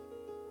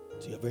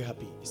 So you're very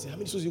happy. He said, how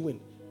many souls you win?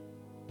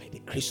 By the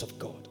grace of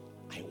God,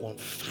 I won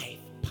 5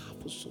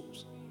 powerful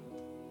souls.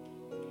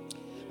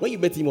 When you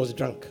met him, he was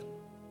drunk.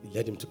 You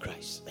led him to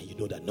Christ. And you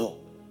know that, no,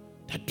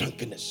 that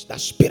drunkenness, that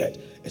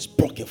spirit is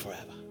broken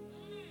forever.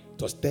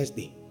 It was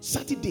Thursday.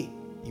 Saturday,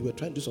 you were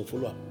trying to do some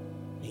follow-up.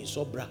 And you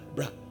saw bra.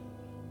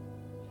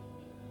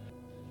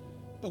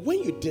 But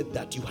when you did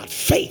that, you had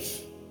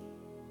faith.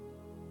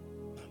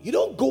 You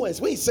don't go and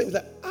when he says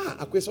that,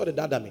 I saw the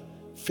dad me.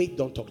 Faith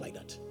don't talk like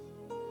that. Do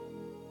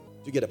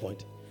you get the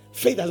point?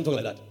 Faith doesn't talk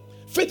like that.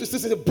 Faith will still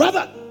say,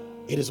 brother,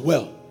 it is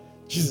well.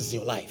 Jesus is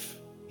in your life.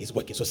 He's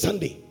working. So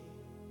Sunday,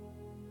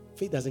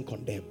 faith doesn't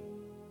condemn.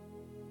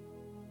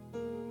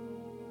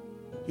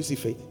 You see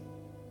faith?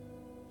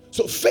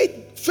 So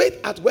faith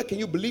at work in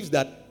you believes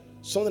that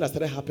something that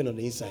started happening on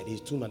the inside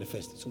is too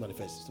manifest.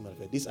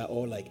 These are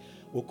all like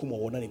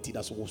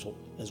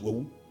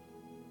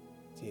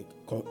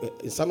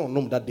some of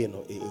them that day,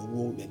 no,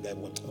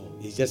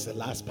 it's just the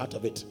last part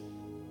of it.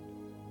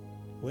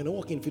 When I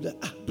walk in, feel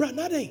like, brother,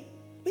 nothing.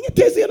 You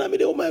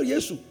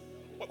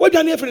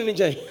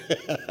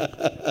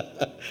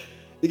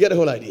get the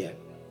whole idea.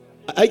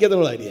 I get the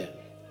whole idea.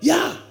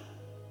 Yeah.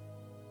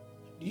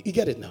 You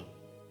get it now.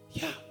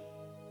 Yeah.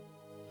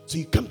 So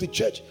you come to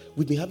church.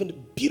 We've been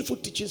having beautiful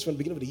teachings from the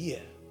beginning of the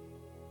year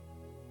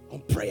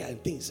on prayer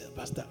and things.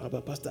 Pastor,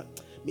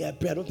 may I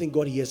pray? I don't think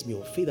God hears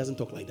me. Faith doesn't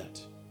talk like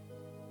that.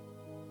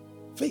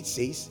 Faith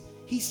says,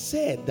 he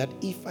said that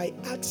if I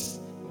ask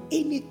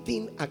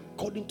anything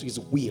according to his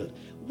will,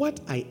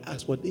 what I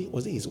asked, was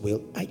it his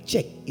will? I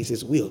check, is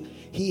his will.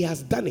 He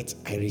has done it.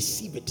 I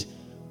receive it.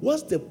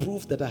 What's the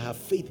proof that I have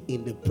faith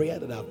in the prayer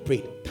that I've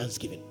prayed?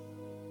 Thanksgiving.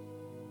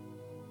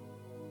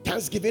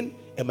 Thanksgiving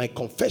and my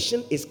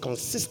confession is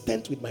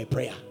consistent with my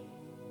prayer.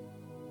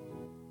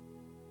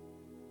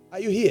 Are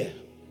you here?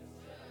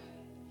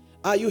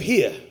 Are you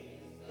here?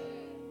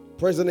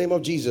 Praise the name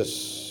of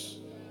Jesus.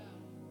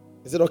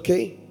 Is it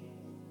okay?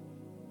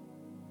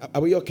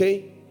 Are we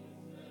okay?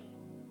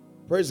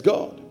 Praise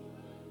God.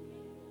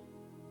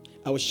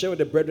 I was sharing with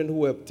the brethren who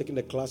were taking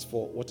the class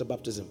for water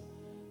baptism.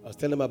 I was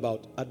telling them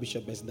about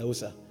Archbishop Benson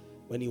Dausa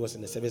when he was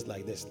in a service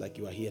like this, like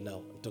you are here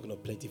now. I'm talking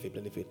of plenty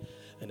faith.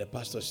 And the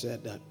pastor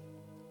said that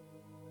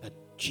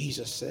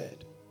Jesus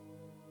said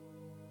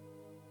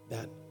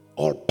that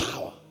all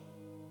power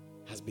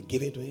has been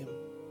given to him.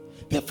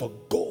 Therefore,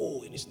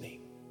 go in his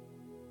name.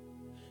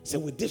 So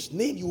with this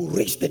name, you will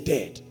raise the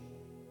dead.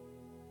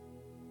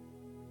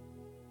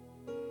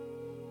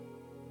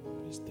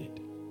 Raise dead.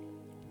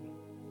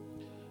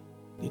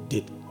 They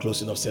did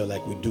close enough cell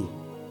like we do.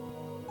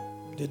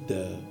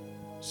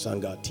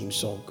 Sang our team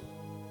song.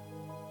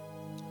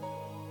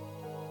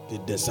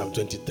 Did the Psalm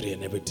 23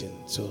 and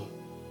everything. So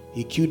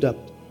he queued up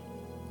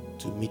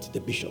to meet the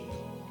bishop.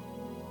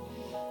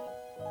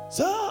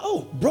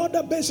 So,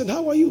 brother Benson,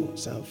 how are you?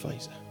 So I'm fine,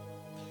 sir.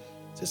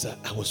 Sir,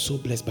 I was so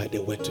blessed by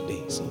the word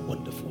today. So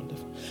wonderful.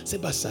 Say,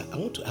 but sir, I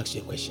want to ask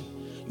you a question.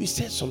 You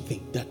said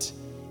something that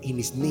in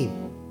his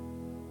name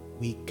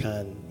we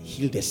can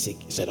heal the sick.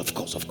 He said, of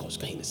course,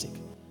 can heal the sick.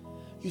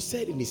 You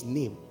said in his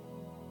name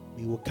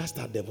we will cast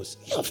out devils.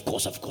 Yeah, of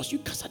course, you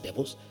cast out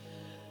devils.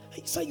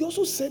 Sir, you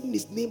also said in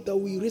his name that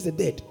we raise the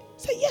dead.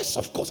 Say, yes,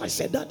 of course, I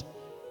said that.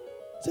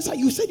 Say, sir,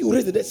 you said you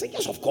raise the dead. Say,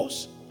 yes, of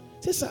course.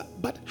 Say, sir,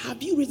 but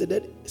have you raised the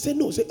dead? Say,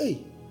 no. Say,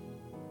 hey.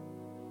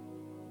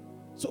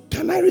 So,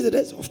 can I raise the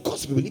dead? Of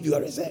course, we believe you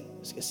are raised.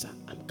 Say, sir,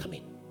 I'm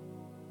coming.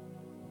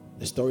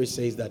 The story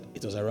says that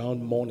it was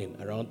around morning,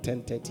 around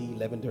 10:30,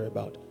 11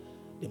 thereabout.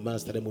 The man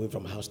started moving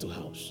from house to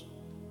house.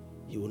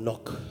 He will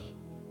knock.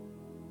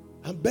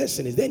 I'm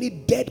Benson. Is there any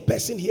dead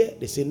person here?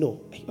 They say,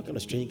 no. Hey, what kind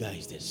of strange guy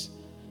is this?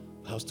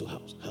 House to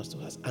house.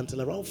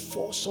 Until around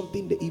 4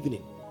 something in the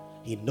evening,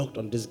 he knocked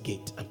on this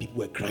gate and people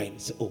were crying. He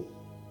said, oh,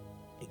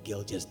 a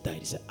girl just died.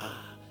 He said,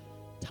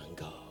 thank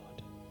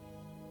God.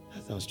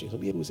 That sounds strange.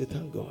 Some people say,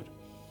 thank God.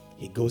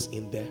 He goes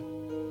in there,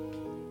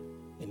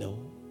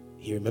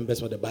 He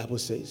remembers what the Bible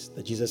says,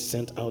 that Jesus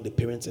sent out the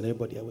parents and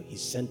everybody away. He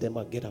sent them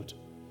out, get out.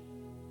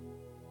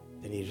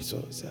 Then he saw,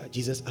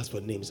 Jesus asked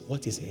for names.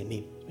 What is her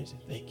name? He said,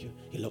 thank you.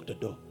 He locked the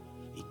door.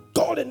 He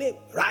called the name,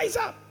 rise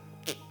up.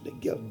 The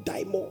girl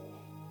died more.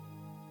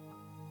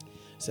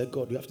 He said,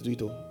 God, you have to do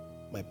it all.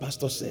 My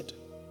pastor said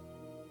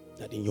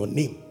that in your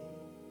name,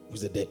 who's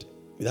the dead?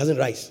 If it doesn't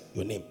rise,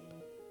 your name.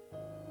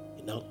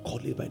 He now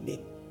called it by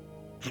name.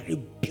 I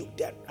rebuked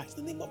that rise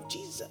in the name of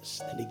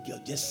Jesus. And the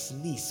girl just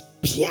sneezed,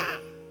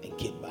 and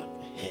came back.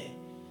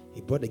 He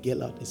brought the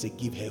girl out and said,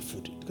 give her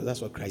food. Because that's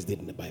what Christ did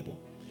in the Bible.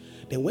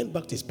 Then went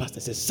back to his pastor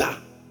and said, sir,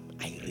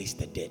 I raised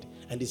the dead.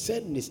 And he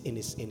said in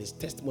his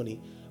testimony,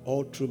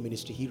 all through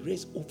ministry, he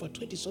raised over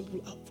 20-some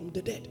people out from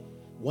the dead.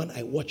 One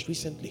I watched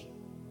recently.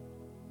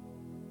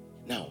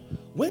 Now,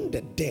 when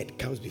the dead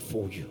comes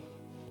before you,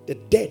 the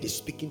dead is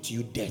speaking to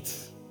you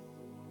death.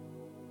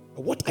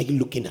 What are you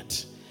looking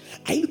at?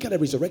 Are you looking at a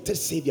resurrected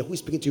Savior who is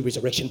speaking to you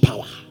resurrection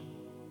power?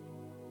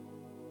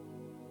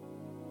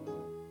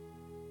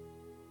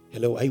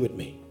 Hello, are you with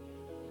me?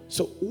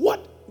 So why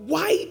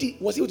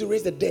was he able to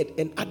raise the dead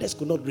and others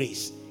could not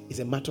raise? It's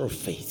a matter of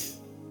faith.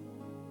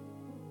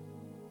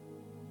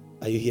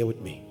 Are you here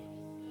with me?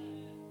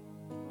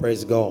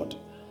 Praise God.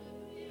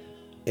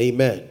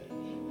 Amen.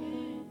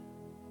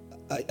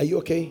 Are you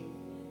okay?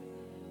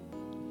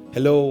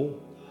 Hello?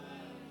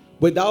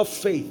 Without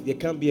faith, there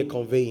can't be a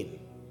conveying.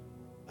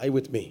 Are you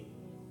with me?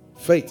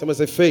 Faith. Someone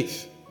say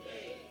faith.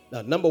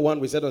 Now, number one,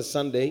 we said on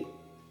Sunday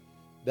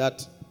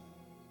that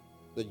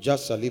the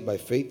just shall live by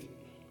faith.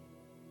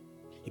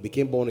 He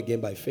became born again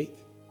by faith.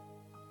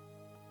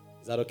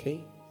 Is that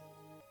okay?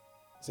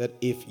 He said,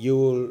 if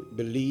you'll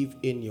believe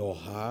in your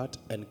heart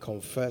and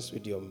confess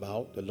with your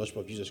mouth the Lordship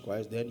of Jesus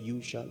Christ, then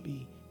you shall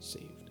be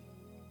saved.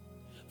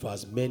 For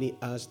as many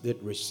as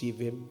did receive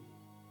him,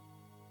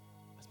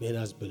 as many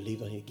as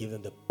believed on him, he gave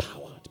them the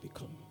power to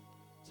become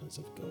sons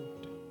of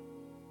God.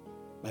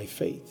 By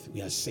faith,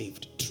 we are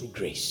saved through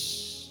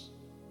grace.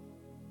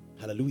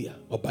 Hallelujah.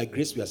 Or by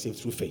grace, we are saved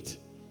through faith.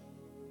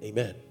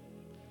 Amen.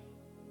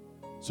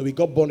 So we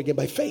got born again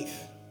by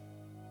faith.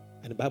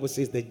 And the Bible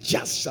says the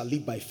just shall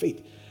live by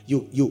faith.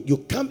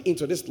 You come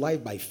into this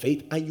life by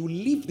faith and you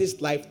live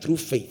this life through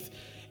faith.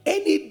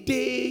 Any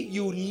day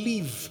you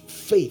leave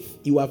faith,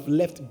 you have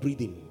left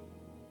breathing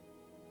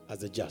as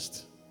the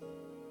just.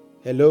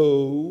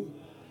 Hello?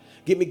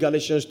 Give me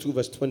Galatians 2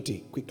 verse 20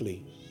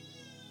 quickly.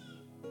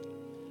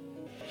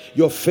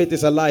 Your faith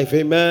is alive.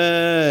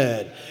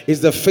 Amen.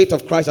 It's the faith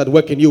of Christ at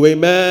work in you.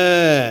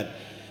 Amen.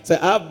 Say,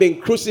 I've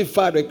been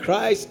crucified with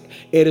Christ.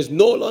 It is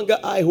no longer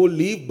I who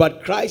live,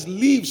 but Christ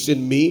lives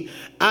in me.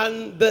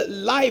 And the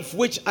life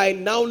which I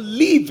now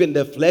live in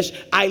the flesh,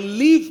 I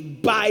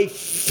live by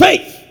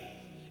faith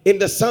in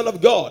the Son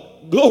of God.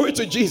 Glory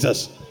to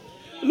Jesus.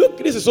 Look,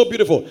 this is so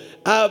beautiful.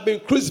 I've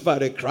been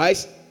crucified with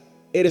Christ.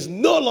 It is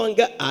no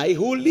longer I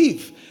who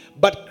live,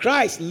 but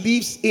Christ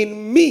lives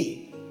in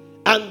me.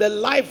 And the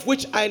life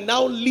which I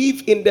now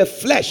live in the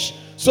flesh.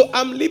 So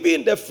I'm living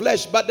in the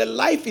flesh, but the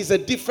life is a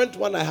different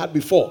one I had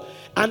before.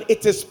 And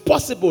it is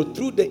possible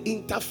through the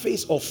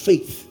interface of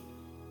faith.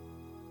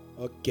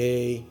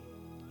 Okay.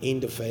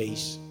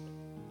 Interface.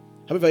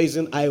 How many of you are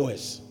using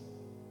iOS?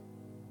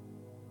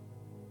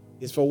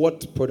 It's for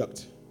what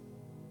product?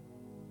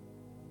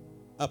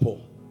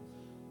 Apple.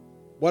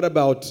 What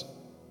about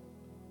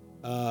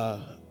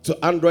to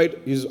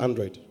Android? Use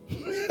Android.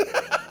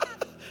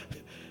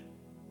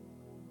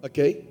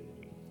 Okay.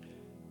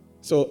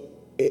 So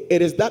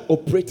it is that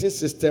operating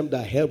system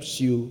that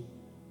helps you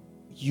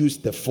use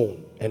the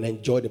phone and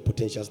enjoy the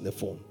potentials in the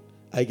phone.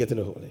 Are you getting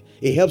the whole thing?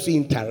 It helps you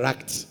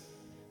interact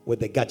with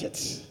the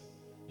gadgets.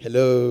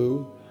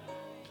 Hello?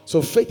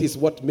 So faith is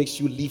what makes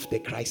you live the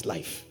Christ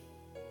life.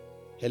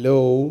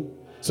 Hello?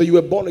 So you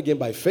were born again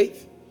by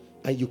faith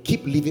and you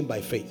keep living by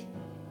faith.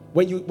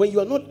 When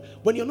you're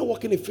not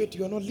walking in faith,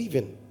 you are not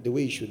living the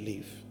way you should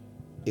live.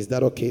 Is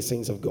that okay,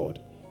 saints of God?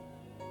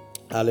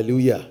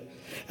 Hallelujah.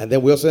 And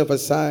then we also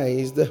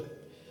emphasized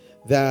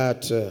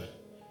that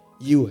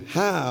you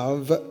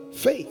have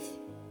faith.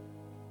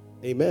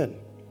 Amen.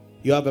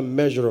 You have a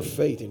measure of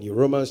faith in you.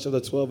 Romans chapter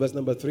 12 verse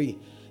number 3.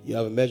 You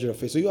have a measure of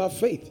faith. So you have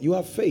faith. You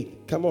have faith.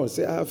 Come on,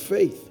 say I have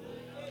faith.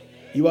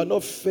 You are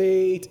not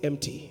faith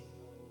empty.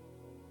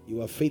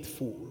 You are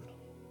faithful.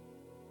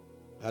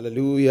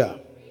 Hallelujah.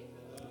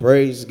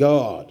 Praise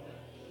God.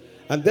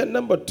 And then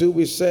number 2,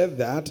 we said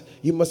that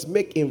you must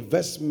make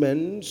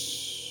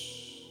investments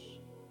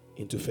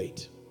into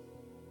faith.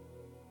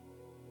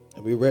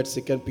 And we read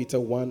 2 Peter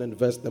 1 and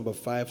verse number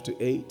 5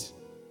 to 8.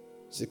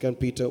 2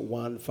 Peter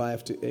 1,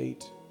 5 to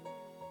 8.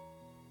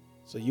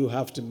 So you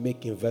have to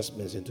make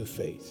investments into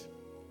faith.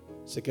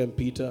 2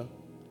 Peter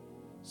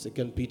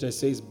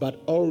says,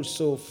 but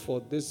also for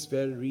this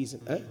very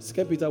reason.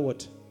 2 Peter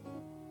what?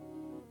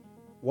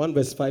 1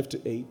 verse 5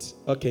 to 8.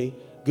 Okay,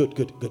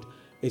 good.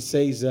 It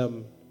says,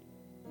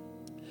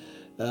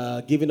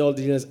 giving all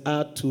diligence,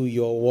 add to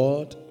your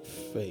word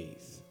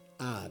faith.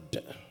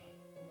 Add.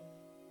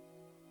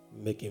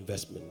 Make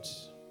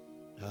investments.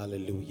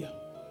 Hallelujah.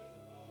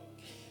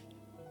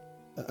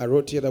 I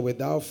wrote here that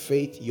without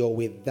faith, your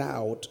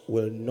without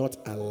will not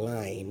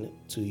align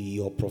to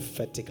your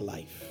prophetic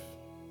life.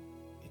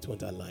 It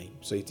won't align.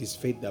 So it is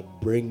faith that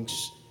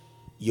brings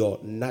your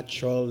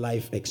natural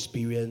life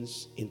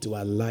experience into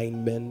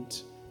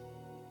alignment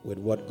with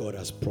what God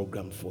has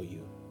programmed for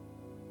you.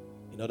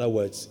 In other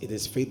words, it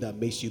is faith that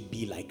makes you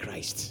be like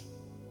Christ.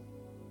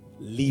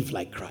 Live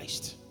like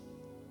Christ.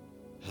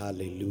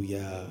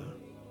 Hallelujah.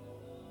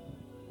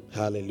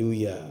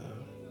 Hallelujah.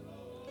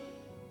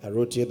 I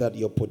wrote here that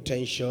your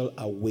potential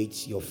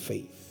awaits your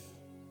faith.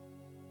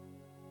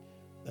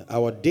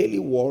 Our daily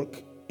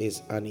work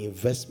is an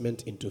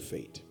investment into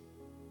faith.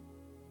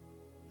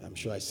 I'm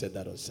sure I said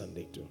that on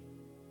Sunday too.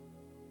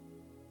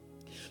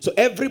 So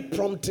every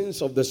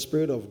promptings of the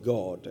Spirit of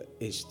God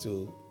is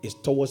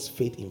towards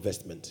faith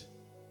investment.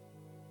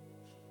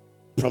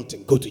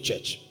 Prompting, go to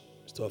church,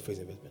 it's towards faith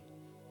investment.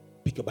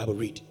 Pick your Bible,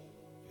 read,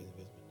 faith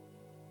investment.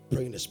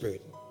 Pray in the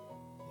Spirit,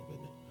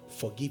 investment.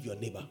 Forgive your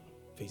neighbor,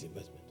 faith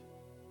investment.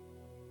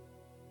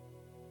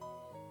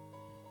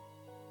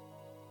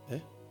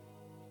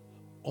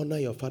 Honor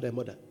your father and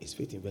mother is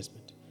faith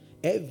investment.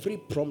 Every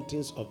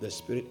promptings of the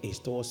Spirit is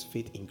towards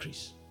faith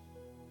increase.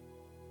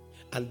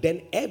 And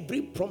then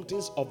every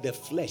promptings of the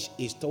flesh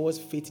is towards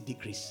faith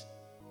decrease.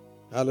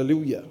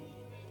 Hallelujah.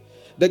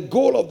 The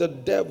goal of the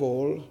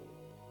devil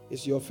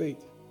is your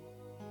faith.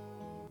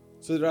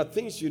 So there are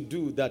things you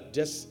do that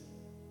just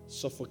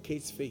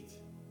suffocates faith.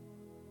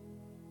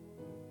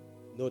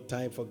 No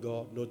time for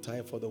God, no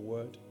time for the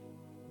word.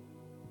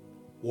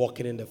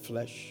 Walking in the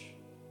flesh.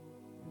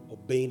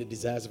 Obeying the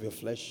desires of your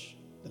flesh,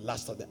 the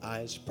lust of the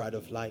eyes, pride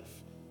of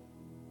life,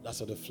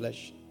 lust of the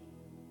flesh,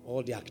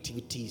 all the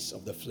activities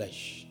of the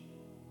flesh,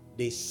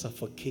 they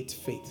suffocate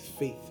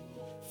faith.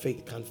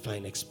 Faith can't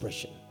find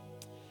expression.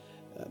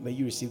 May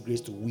you receive grace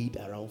to weed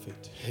around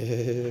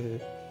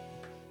faith.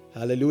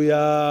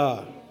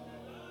 Hallelujah.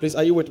 Please,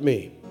 are you with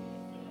me?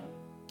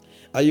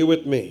 Are you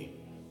with me?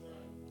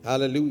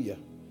 Hallelujah.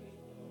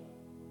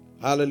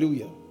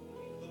 Hallelujah.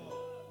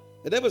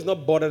 The devil is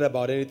not bothered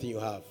about anything you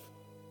have.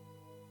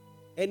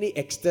 Any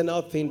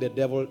external thing the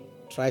devil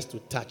tries to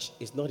touch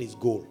is not his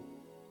goal.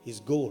 His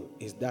goal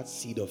is that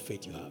seed of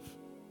faith you have.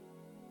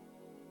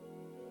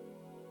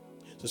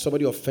 So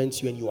somebody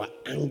offends you and you are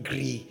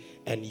angry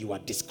and you are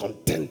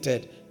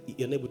discontented.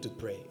 You're unable to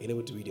pray. You're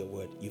unable to read your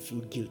word. You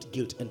feel guilt.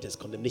 Guilt enters.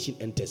 Condemnation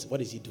enters. What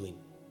is he doing?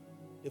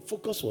 The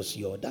focus was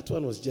that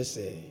one was just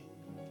a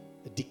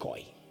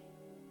decoy.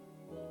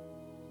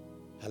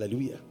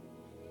 Hallelujah.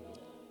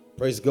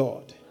 Praise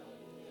God.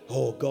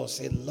 Oh, God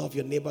said, love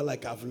your neighbor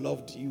like I've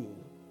loved you.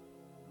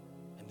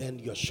 And then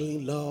you're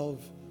showing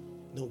love,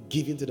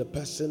 giving to the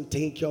person,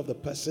 taking care of the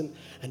person,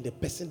 and the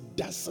person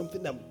does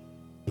something that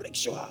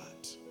breaks your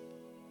heart.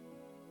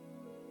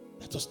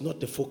 That was not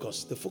the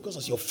focus. The focus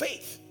was your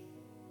faith.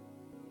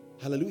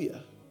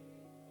 Hallelujah.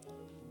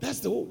 That's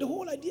the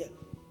whole idea.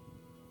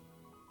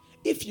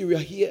 If you are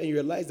here and you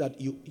realize that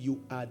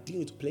you are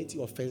dealing with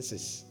plenty of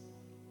offenses,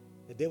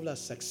 the devil has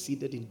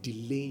succeeded in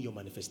delaying your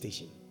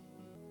manifestation.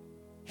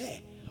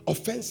 Hey,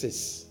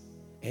 offenses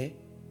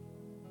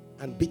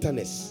and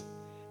bitterness,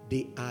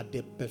 they are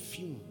the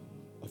perfume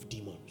of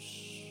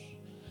demons.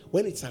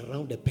 When it's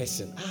around the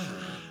person,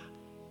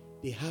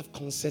 they have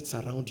concerts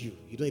around you.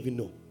 You don't even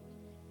know.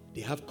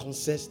 They have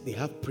concerts, they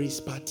have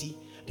praise party,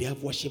 they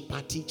have worship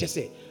party. Just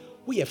say,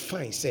 we are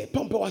fine, say,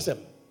 pump awesome.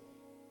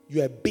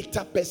 You're a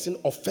bitter person,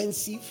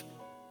 offensive.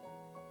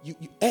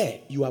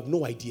 You have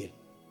no idea.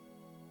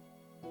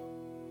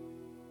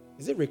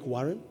 Is it Rick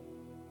Warren?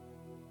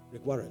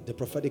 Rick Warren, the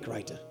prophetic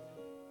writer.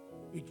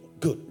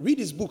 Good. Read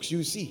his books,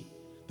 you see.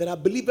 There are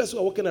believers who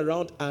are walking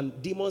around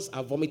and demons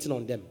are vomiting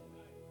on them.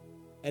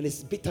 And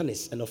it's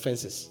bitterness and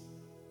offenses.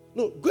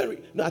 No, go and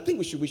read. No, I think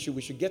we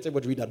should get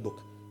everybody to read that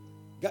book.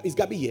 Is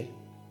Gabby here?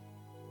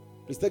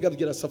 Please tell Gabby to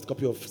get a soft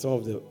copy of some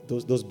of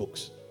those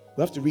books.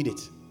 We have to read it.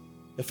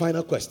 The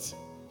Final Quest.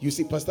 You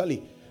see, Pastor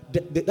Lee,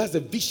 that's the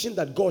vision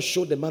that God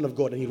showed the man of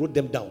God and he wrote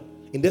them down.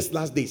 In these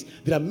last days,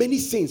 there are many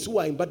saints who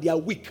are in, but they are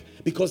weak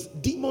because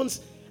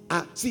demons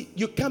are,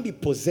 you can't be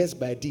possessed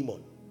by a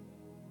demon.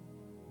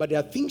 But there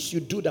are things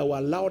you do that will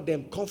allow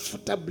them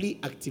comfortably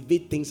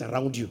activate things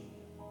around you.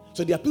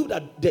 So there are people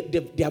that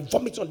they are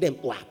vomiting on them.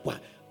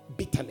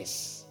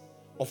 Bitterness,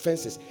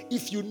 offenses.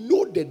 If you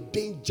know the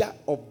danger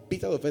of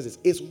bitter offenses,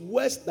 it's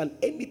worse than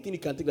anything you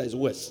can think that is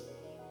worse.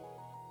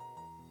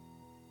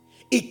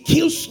 It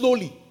kills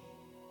slowly.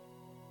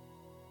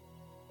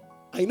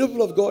 I know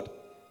people of God,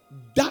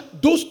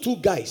 that those two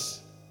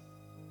guys,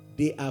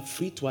 they are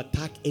free to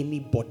attack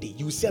anybody.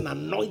 You see an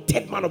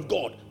anointed man of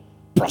God,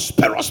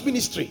 prosperous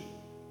ministry,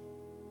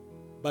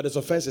 but there's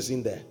offenses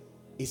in there.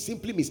 It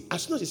simply means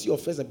as soon as you see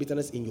offense and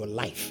bitterness in your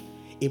life,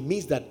 it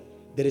means that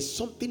there is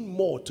something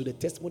more to the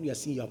testimony you are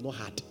seeing you have not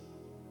had.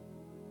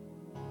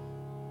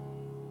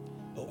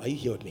 Oh, are you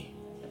here with me?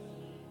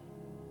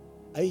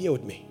 Are you here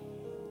with me?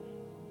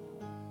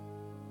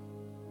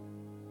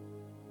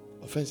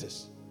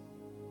 Offenses,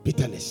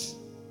 bitterness.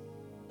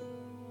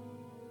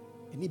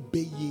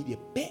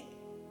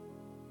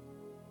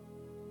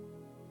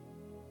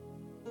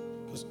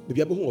 Because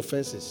maybe I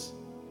offenses,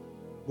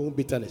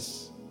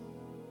 bitterness,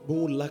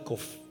 lack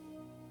of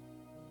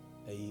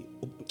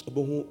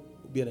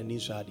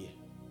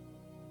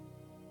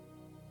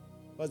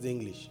what's the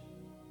English?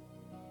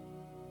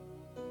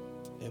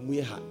 And we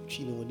have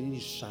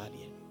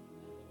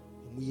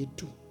we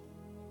do.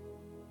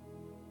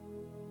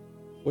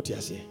 What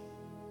you say?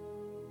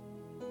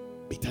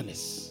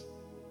 Bitterness.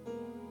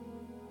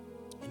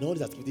 In all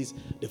these activities,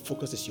 the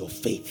focus is your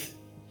faith.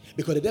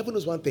 Because the devil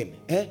knows one thing.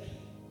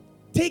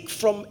 Take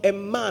from a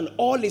man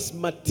all his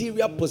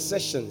material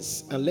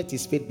possessions and let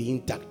his faith be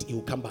intact. He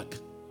will come back.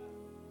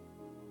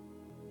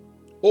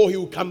 Oh, he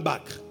will come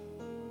back.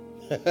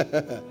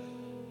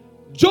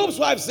 Job's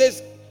wife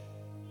says,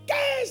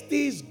 curse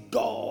this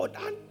God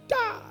and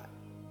die.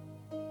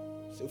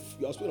 So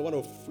you are speaking of one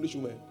of foolish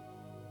women.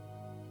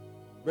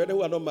 Brethren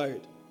who are not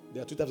married,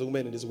 there are two types of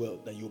women in this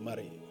world that you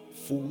marry: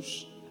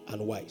 fools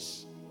and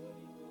wise.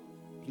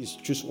 Please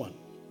choose one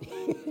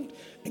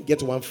and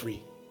get one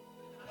free.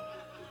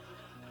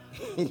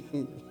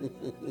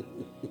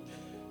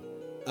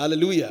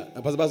 Hallelujah.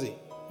 And Pastor Basi.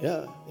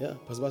 Yeah.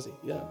 Pastor Basi.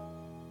 Yeah.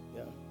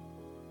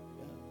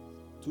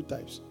 Two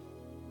types: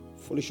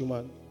 foolish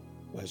woman,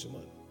 wise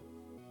woman.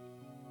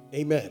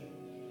 Amen.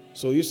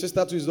 So you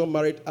sister who is not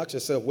married, ask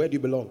yourself, where do you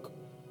belong?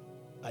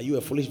 Are you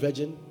a foolish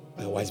virgin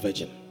or a wise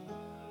virgin?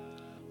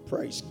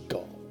 Praise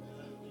God.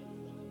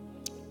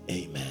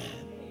 Amen.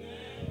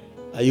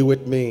 Are you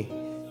with me?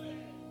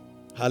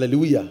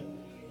 Hallelujah.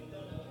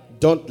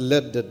 Don't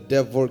let the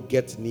devil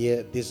get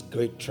near this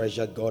great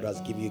treasure God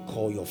has given you,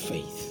 called your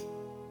faith.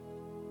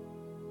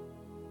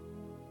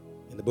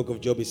 In the book of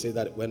Job, it says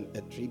that when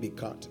a tree be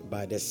cut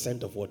by the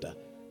scent of water,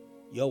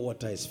 your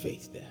water is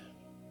faith there.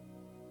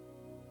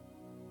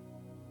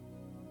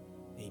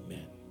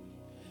 Amen.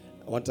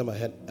 One time I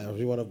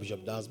read one of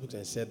Bishop Dow's books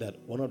and said that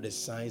one of the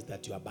signs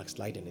that you are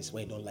backsliding is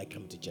when you don't like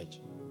coming to church.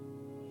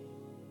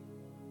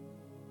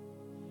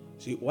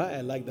 See, why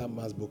I like that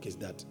man's book is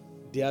that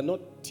they are not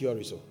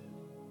theories.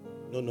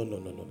 No.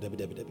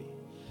 Debbie.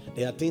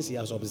 There are things he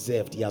has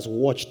observed, he has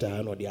watched,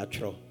 no, they are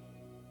true.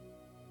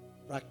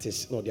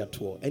 Practice, no, they are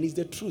true. And it's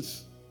the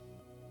truth.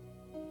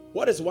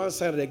 What is one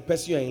sign that the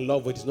person you are in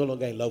love with is no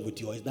longer in love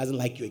with you, or it doesn't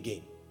like you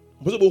again?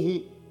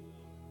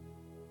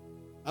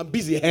 I'm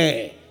busy.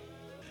 Hey.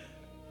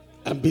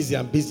 I'm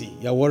busy.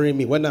 You're worrying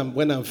me. When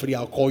I'm free,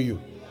 I'll call you.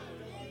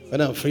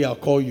 When I'm free, I'll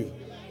call you.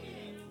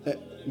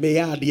 May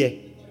I, dear?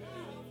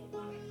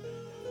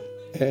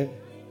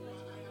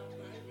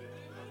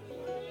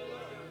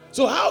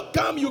 So how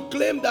come you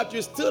claim that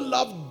you still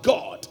love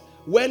God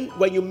when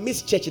you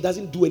miss church, it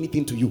doesn't do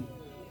anything to you?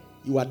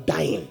 You are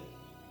dying.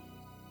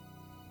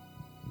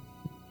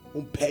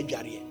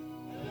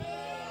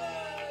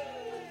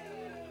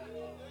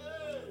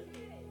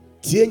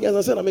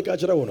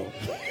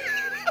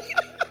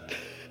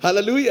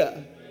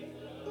 Hallelujah.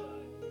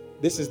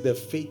 This is the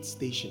faith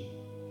station.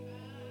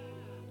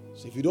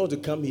 So if you don't want to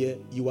come here,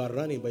 you are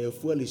running, but your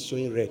fuel is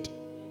showing red.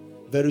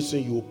 Very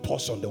soon you will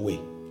pause on the way.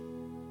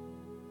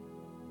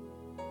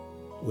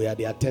 We are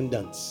the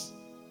attendants.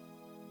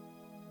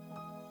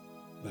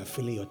 We are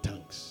filling your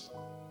tanks.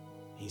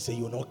 He said,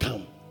 you will not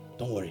come.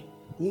 Don't worry.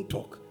 We won't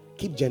talk.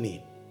 Keep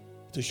journeying.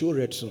 To show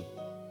red soon.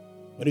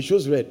 When it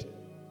shows red,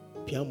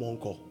 Pia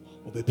Monko,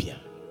 Ube Pia.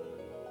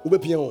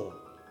 Ube Pia.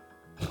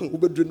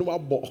 Ube Drenoma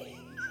boy.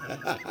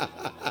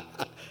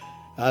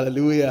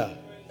 Hallelujah.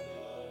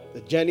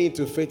 The journey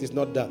into faith is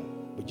not done.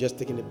 We're just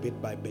taking it bit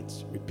by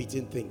bit,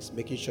 repeating things,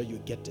 making sure you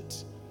get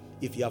it.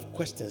 If you have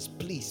questions,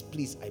 please,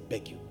 I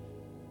beg you.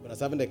 When I was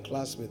having a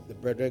class with the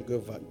brethren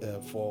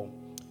for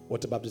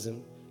water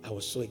baptism, I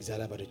was so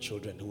excited about the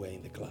children who were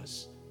in the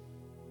class.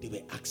 They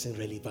were asking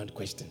relevant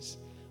questions.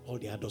 All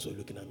the adults were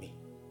looking at me.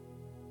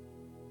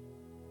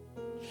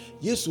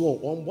 Yes,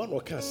 one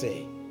can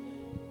say,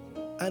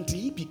 until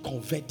he be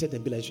converted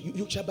and be like,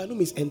 you shall by no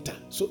means enter.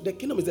 So the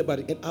kingdom is there, but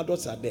and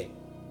adults are there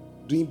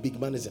doing big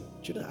manism.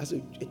 Children ask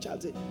a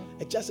child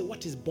say,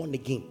 what is born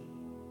again?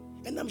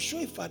 And I'm sure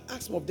if I'd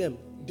asked some of them,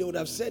 they would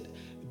have said,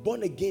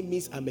 born again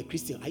means I'm a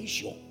Christian. Are you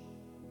sure?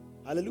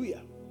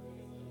 Hallelujah.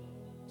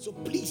 So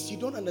please, you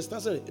don't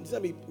understand something. It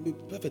doesn't be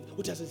perfect.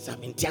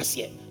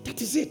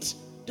 That is it.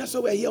 That's why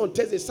we're here on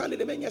Thursday. Sunday,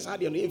 the men just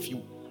had on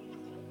few.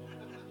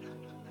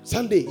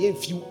 Sunday,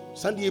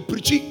 Sunday,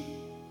 preaching,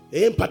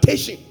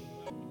 impartation.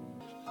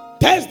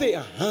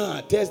 Thursday,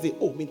 Thursday.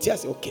 Oh,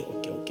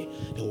 okay.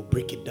 Then we'll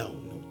break it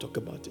down. We'll talk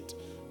about it.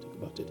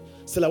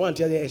 Still, I want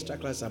to tell you extra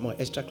classes.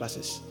 Extra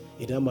classes.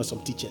 It has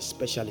some teachers,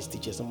 specialist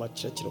teachers, some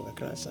church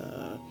class.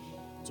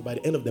 So by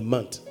the end of the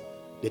month,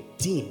 the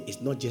theme is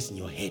not just in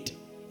your head,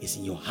 it's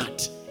in your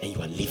heart, and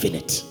you are living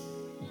it.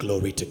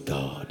 Glory to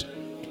God.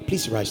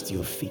 Please rise to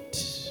your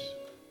feet.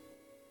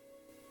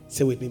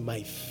 Say with me,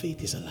 my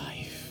faith is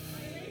alive.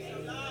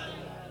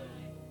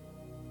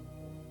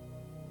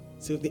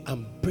 Say with me,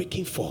 I'm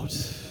breaking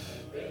forth.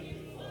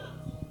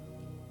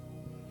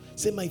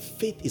 Say, my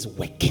faith is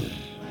working.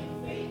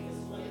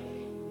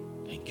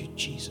 Thank you,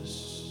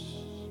 Jesus.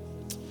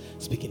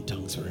 Speak in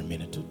tongues for a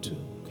minute or two,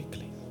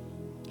 quickly.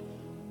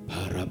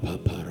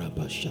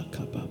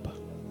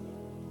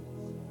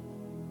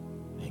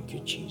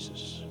 Thank you,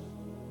 Jesus.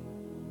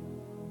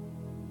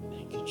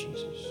 Thank you,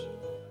 Jesus.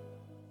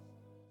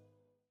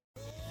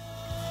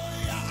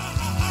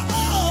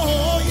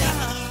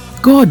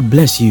 God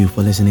bless you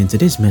for listening to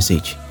this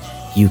message.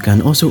 You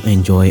can also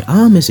enjoy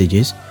our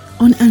messages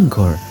on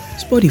Anchor,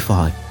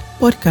 Spotify,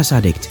 Podcast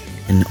Addict,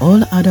 and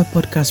all other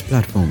podcast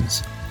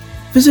platforms.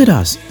 Visit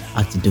us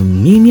at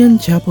Dominion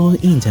Chapel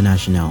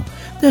International,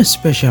 the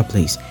special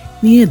place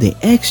near the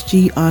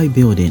XGI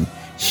building,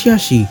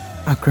 Shashi,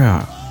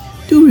 Accra.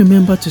 Do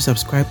remember to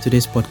subscribe to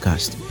this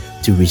podcast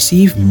to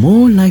receive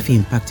more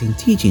life-impacting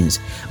teachings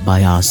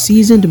by our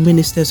seasoned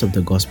ministers of the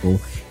gospel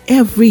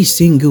every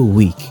single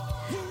week.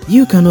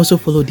 You can also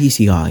follow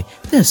DCI,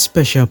 the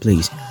special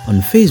place, on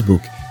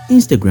Facebook,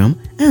 Instagram,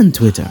 and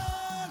Twitter.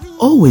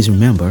 Always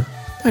remember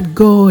that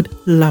God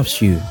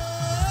loves you.